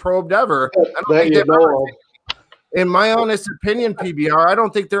I've been probed ever. In my honest opinion, PBR, I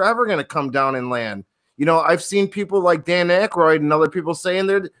don't think they're ever going to come down and land. I've seen people like Dan Aykroyd and other people saying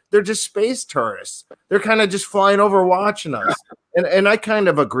they're just space tourists. They're kind of just flying over watching us. And I kind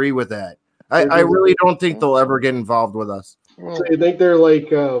of agree with that. I really don't think they'll ever get involved with us. So you think they're like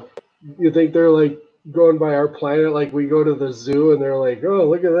going by our planet, like we go to the zoo and they're like, oh,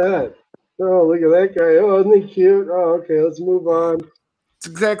 look at that. Oh, look at that guy. Oh, isn't he cute? Oh, okay, let's move on. That's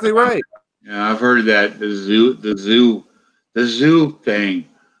exactly right. Yeah, I've heard that the zoo thing,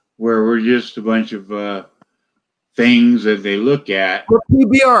 where we're just a bunch of things that they look at. But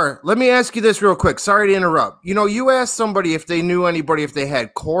PBR, let me ask you this real quick. Sorry to interrupt. You asked somebody if they knew anybody if they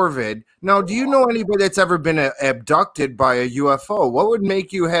had Corvid. Now, do you know anybody that's ever been abducted by a UFO? What would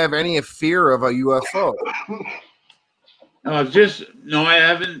make you have any fear of a UFO? I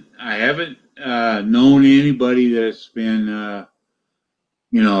haven't known anybody that's been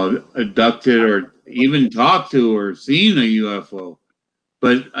abducted or even talked to or seen a UFO.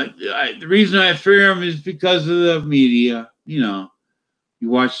 But the reason I fear them is because of the media. You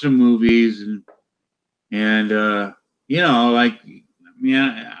watch the movies and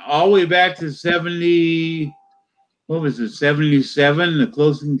all the way back to 70. What was it? 77. The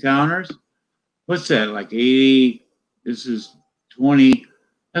Close Encounters. What's that? Like 80. This is 20.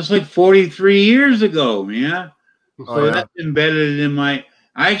 That's like 43 years ago, man. So that's embedded in my.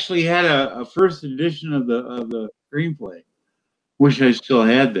 I actually had a first edition of the screenplay. Wish I still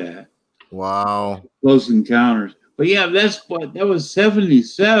had that. Wow. Close Encounters. But yeah, that was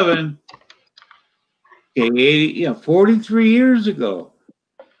 77. Okay, 80, 43 years ago.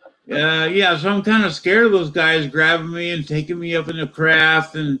 So I'm kind of scared of those guys grabbing me and taking me up in the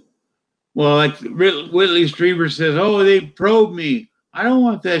craft. And, well, like Whitley Strieber says, oh, they probed me. I don't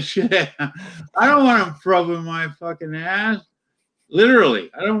want that shit. I don't want them probing my fucking ass. Literally.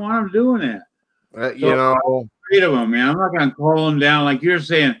 I don't want them doing that. I'm afraid of them, man. I'm not going to call them down like you're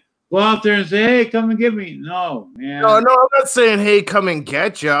saying. Go out there and say, hey, come and get me. No, man. No, I'm not saying, hey, come and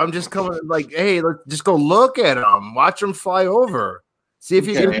get you. I'm just coming like, hey, just go look at them. Watch them fly over. See if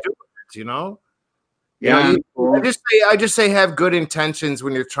you can do it, Yeah. Cool. I just say have good intentions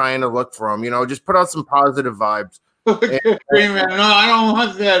when you're trying to look for them. Just put out some positive vibes. No, I don't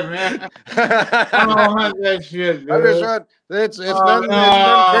want that, man. I don't want that shit, dude. I'm just trying. It's been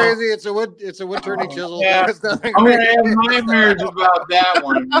crazy. It's a wood turning chisel. Yeah. I'm gonna have nightmares about that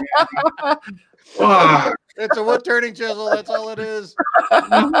one, man. It's a wood turning chisel. That's all it is.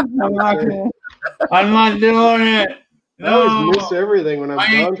 I'm not doing it. I always miss everything when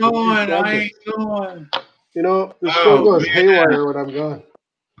I'm gone. I ain't going. The show goes haywire when I'm gone.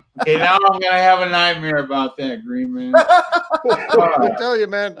 Okay, now I'm gonna have a nightmare about that, Green Man. I tell you,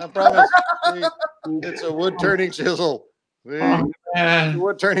 man, I promise. See, it's a wood turning chisel. See? It's a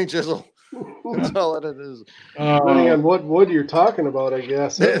wood turning chisel. That's all it is. Depending on what wood you're talking about, I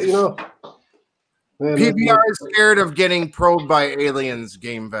guess. You know, man, PBR is scared of getting probed by aliens,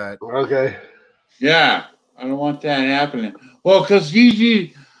 Game Vet. Okay. Yeah, I don't want that happening. Well, because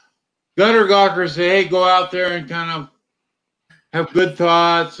usually gutter gawkers say, hey, go out there and kind of have good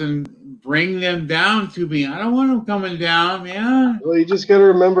thoughts and bring them down to me. I don't want them coming down, man. Well, you just got to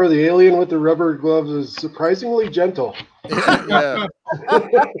remember the alien with the rubber gloves is surprisingly gentle. Yeah.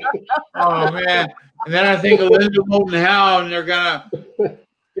 Oh, man. And then I think of Linda Moulton Howe, and they're going to,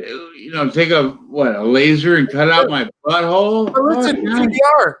 take a laser and cut out my butthole? Well, listen,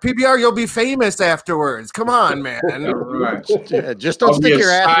 PBR, you'll be famous afterwards. Come on, man. Yeah, right. Yeah, just don't stick your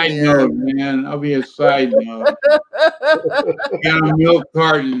ass in the air. Man. I'll be a side note. Got a milk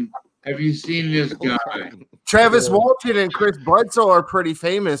carton. Have you seen this guy? Travis Walton and Chris Bledsoe are pretty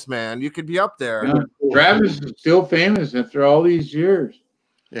famous, man. You could be up there. Yeah, Travis is still famous after all these years.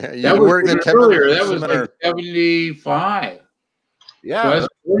 Yeah, that was earlier. That was like 75. Yeah. So that's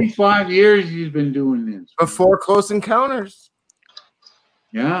 45 years he's been doing this. Before Close Encounters.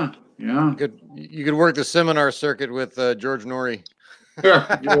 Yeah, yeah. You could work the seminar circuit with George Norrie.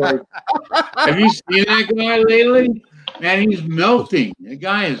 Have you seen that guy lately? Man, he's melting. That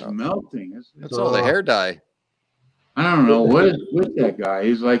guy is melting. That's all the hair dye. I don't know what is with that guy.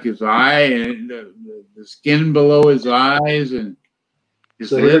 He's like his eye and the skin below his eyes and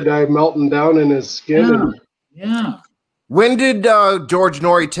his hair dye melting down in his skin. Yeah. When did George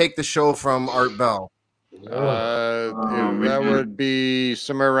Norrie take the show from Art Bell? That would be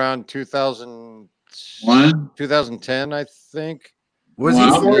somewhere around 2001, 2010, I think. Was he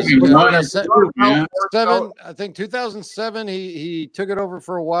 7? I think 2007. He took it over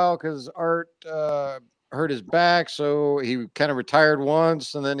for a while because Art hurt his back, so he kind of retired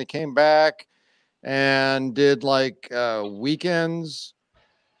once, and then he came back and did like weekends.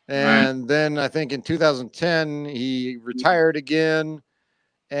 And then I think in 2010 he retired again,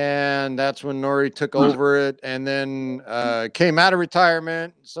 and that's when Norrie took over it, and then came out of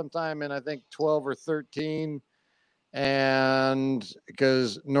retirement sometime in I think 12 or 13, and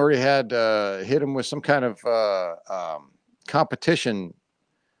because Norrie had hit him with some kind of competition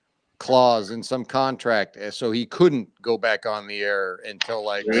clause in some contract, so he couldn't go back on the air until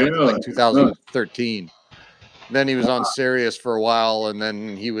like 2013. Then he was on Sirius for a while, and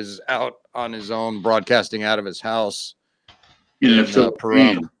then he was out on his own, broadcasting out of his house in the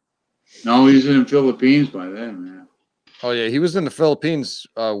Philippines. No, he's in the Philippines by then, man. Oh yeah, he was in the Philippines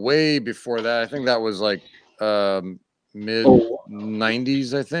way before that. I think that was like mid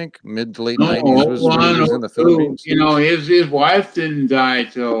 90s. I think mid to late 90s was when he was in the Philippines. You know, his wife didn't die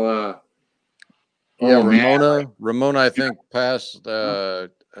till Ramona, I think passed.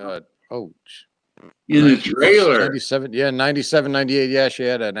 In the trailer. 97, 98. Yeah, she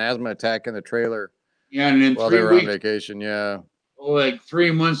had an asthma attack in the trailer. Yeah, and then while they were on vacation. Yeah. Like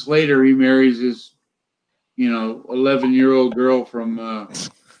 3 months later, he marries this, 11-year-old girl from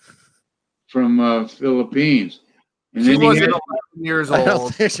Philippines. And she then wasn't 11 years old. I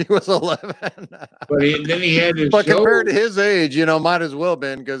don't think she was 11. But then he had his But show. compared to his age, might as well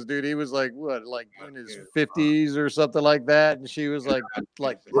been, because dude, he was like what, like in his 50s or something like that, and she was like in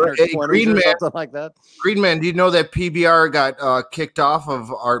her 20s or something like that. Green Man, do you know that PBR got kicked off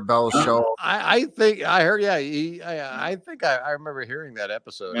of Art Bell's show? I think I heard. Yeah, I think I remember hearing that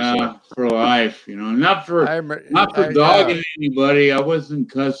episode. Yeah, for life, not for dogging anybody. I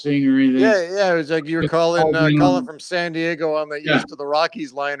wasn't cussing or anything. Yeah, it was like you were calling from San Diego on the east of the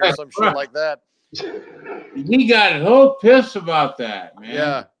Rockies line or some shit like that. He got so pissed about that,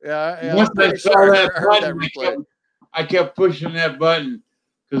 man. Yeah. Once I saw that button, I kept pushing that button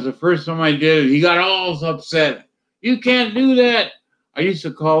because the first time I did it, he got all upset. You can't do that. I used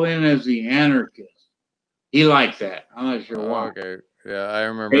to call in as the anarchist. He liked that. I'm not sure why. Okay. Yeah, I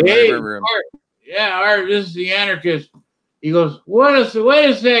remember. Hey, I remember him. Art, this is the anarchist. He goes, wait a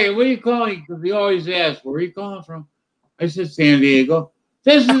second, what are you calling? Because he always asks, where are you calling from? I said, San Diego.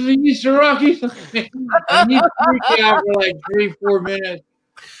 This is the Eastern Rockies. And he freaked out for like 3-4 minutes.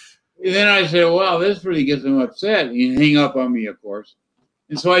 And then I said, well, this really gets him upset. And he hung up on me, of course.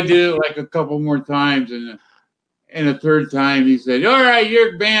 And so I did it like a couple more times. And the third time he said, all right,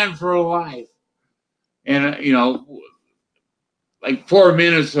 you're banned for life. And, like 4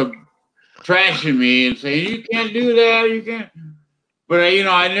 minutes of trashing me and saying, you can't do that, you can't. But,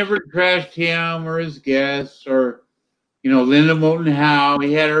 I never trashed him or his guests or, Linda Moulton Howe.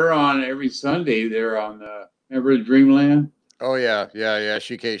 He had her on every Sunday there on, remember Dreamland? Oh yeah.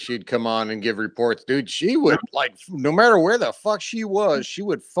 She'd come on and give reports, dude. She would like, no matter where the fuck she was, she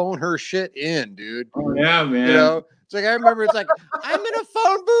would phone her shit in, dude. Oh yeah, man. You know, it's like I remember. It's like I'm in a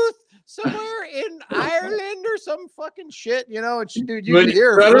phone booth somewhere in Ireland or some fucking shit. You know, and she, dude, you could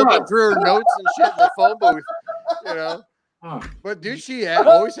hear her flipping through her notes and shit in the phone booth. You know. But dude, she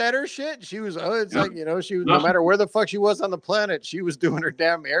always had her shit. She was, it's like, you know, she was, no matter where the fuck she was on the planet, she was doing her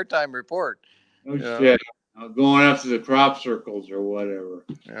damn airtime report. No shit. Going after the crop circles or whatever.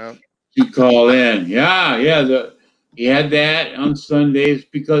 Yeah. She called in. Yeah. He had that on Sundays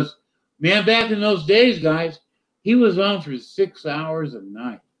because, man, back in those days, guys, he was on for 6 hours a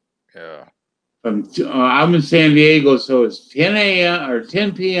night. Yeah. I'm in San Diego, so it's 10 a.m. or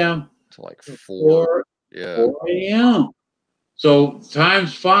 10 p.m. to like 4 a.m. So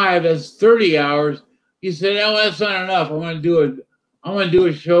times 5, that's 30 hours. He said, "Oh, that's not enough. I want to do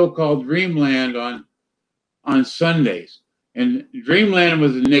a show called Dreamland on Sundays." And Dreamland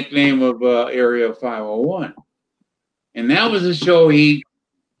was the nickname of Area 501. And that was a show he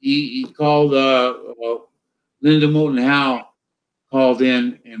called Linda Moulton Howe called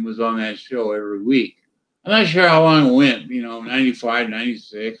in and was on that show every week. I'm not sure how long it went, 95,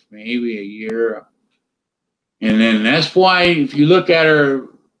 96, maybe a year. And then that's why, if you look at her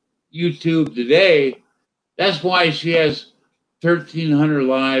YouTube today, that's why she has 1,300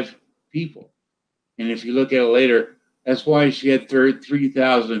 live people. And if you look at it later, that's why she had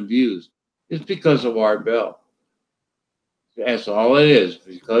 3,000 views. It's because of Art Bell. That's all it is,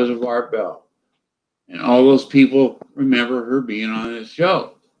 because of Art Bell. And all those people remember her being on this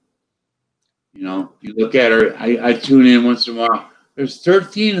show. You look at her, I tune in once in a while. There's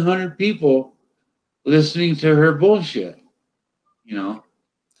 1,300 people listening to her bullshit.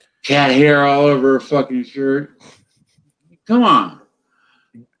 Cat hair all over her fucking shirt. Come on.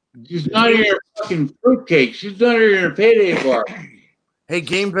 She's not in her fucking fruitcake. She's not in her payday bar. Hey,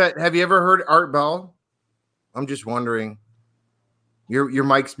 Game Vet, have you ever heard Art Bell? I'm just wondering. Your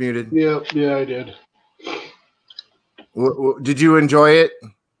mic's muted. Yeah, I did. Did you enjoy it?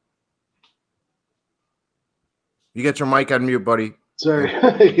 You got your mic on mute, buddy. Sorry.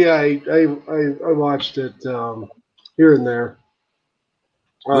 Yeah, I watched it here and there.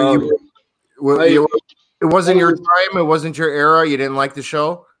 It wasn't your time. It wasn't your era. You didn't like the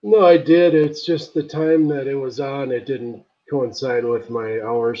show. No, I did. It's just the time that it was on. It didn't coincide with my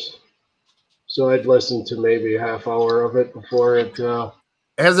hours, so I'd listen to maybe a half hour of it before it.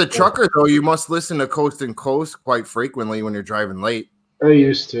 As a trucker, though, you must listen to Coast and Coast quite frequently when you're driving late. I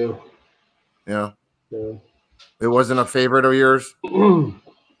used to. Yeah. It wasn't a favorite of yours? I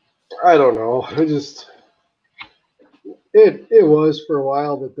don't know. It was for a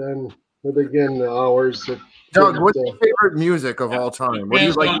while, but again, the hours. Doug, what's your favorite music of all time? What do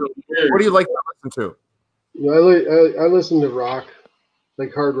you like? What do you like to listen to? I listen to rock,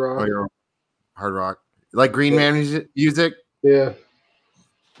 like hard rock. Oh, hard rock, like Green Man music. Yeah.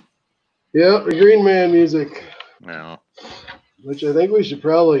 Yeah, the Green Man music. Yeah. Which I think we should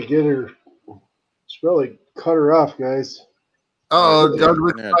probably get her. Should probably cut her off, guys. Oh, Doug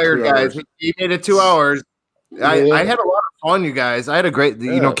was tired, guys. He made it 2 hours. I had a lot of fun, you guys. I had a great,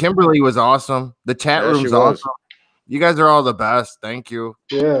 Kimberly was awesome. The chat room's awesome. You guys are all the best. Thank you.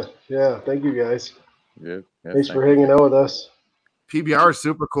 Yeah. Thank you, guys. Yeah. Thanks for hanging out with us. PBR is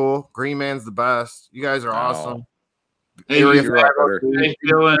super cool. Green Man's the best. You guys are awesome. Hey, all you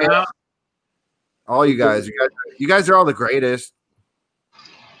guys are all the greatest.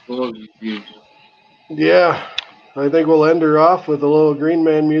 Yeah, I think we'll end her off with a little Green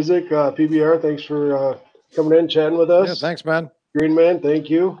Man music. PBR, thanks for coming in, chatting with us. Yeah, thanks, man. Green Man, thank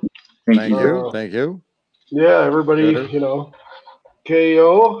you. Thank you. Yeah, everybody,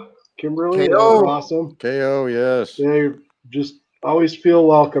 KO, Kimberly, KO. Awesome. KO, yes. Yeah, you just always feel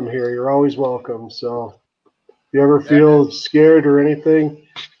welcome here. You're always welcome. So if you ever feel scared or anything,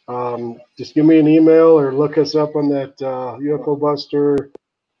 just give me an email or look us up on that UFO Buster.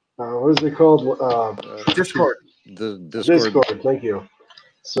 What is it called? Discord. Discord. Thank you.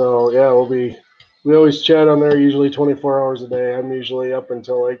 So yeah, we always chat on there. Usually 24 hours a day. I'm usually up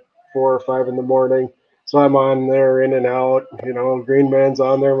until like 4 or 5 in the morning. So I'm on there in and out. Green Man's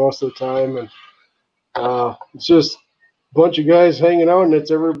on there most of the time, and it's just a bunch of guys hanging out, and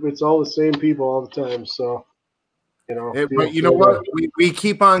it's all the same people all the time. So. But you know what? We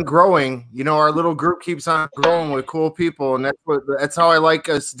keep on growing. Our little group keeps on growing with cool people, and that's how I like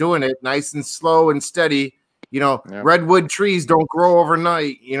us doing it, nice and slow and steady. Redwood trees don't grow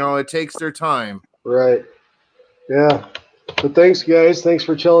overnight. It takes their time. Right. Yeah. But thanks, guys. Thanks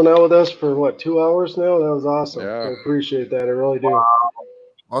for chilling out with us for 2 hours now. That was awesome. Yeah. I appreciate that. I really do.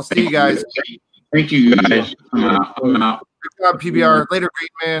 I'll see you guys. Thank you, guys. I'm out. Good job, PBR. Later,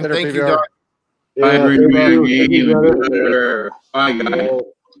 great man. Later, Thank PBR. you, Doc. Yeah, Bye, thank you. Green Thank you, Man. Gutter. Bye, guys.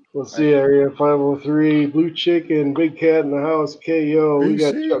 Let's see, area 503, Blue Chicken, Big Cat in the house, KO. We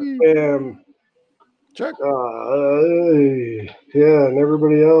got Chuck Bam. Chuck. Yeah, and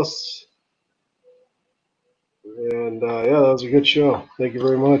everybody else. And yeah, that was a good show. Thank you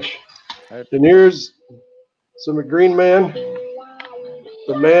very much. Right. And here's some Green Man,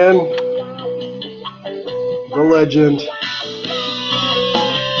 the man, the legend,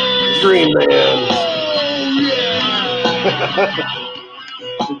 Green Man.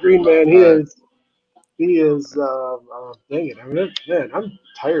 The Green Man, he is, dang it, man, I'm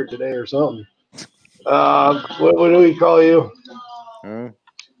tired today or something. What do we call you?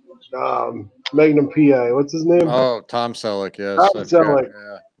 Magnum PI. What's his name? Oh, Tom Selleck. Yes, Tom Selleck.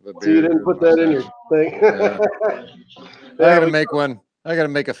 Yeah, the So you didn't put that in your thing. Yeah. Yeah, I gotta make one. I gotta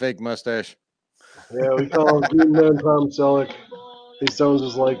make a fake mustache. Yeah, we call him Green Man Tom Selleck. He sounds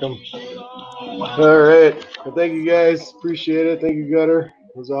just like him. All right. Well, thank you guys. Appreciate it. Thank you, Gutter.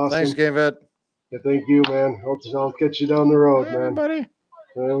 It was awesome. Thanks, Game Vet. Yeah, thank you, man. I'll catch you down the road, man. Buddy.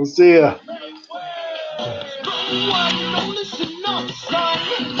 We'll see ya.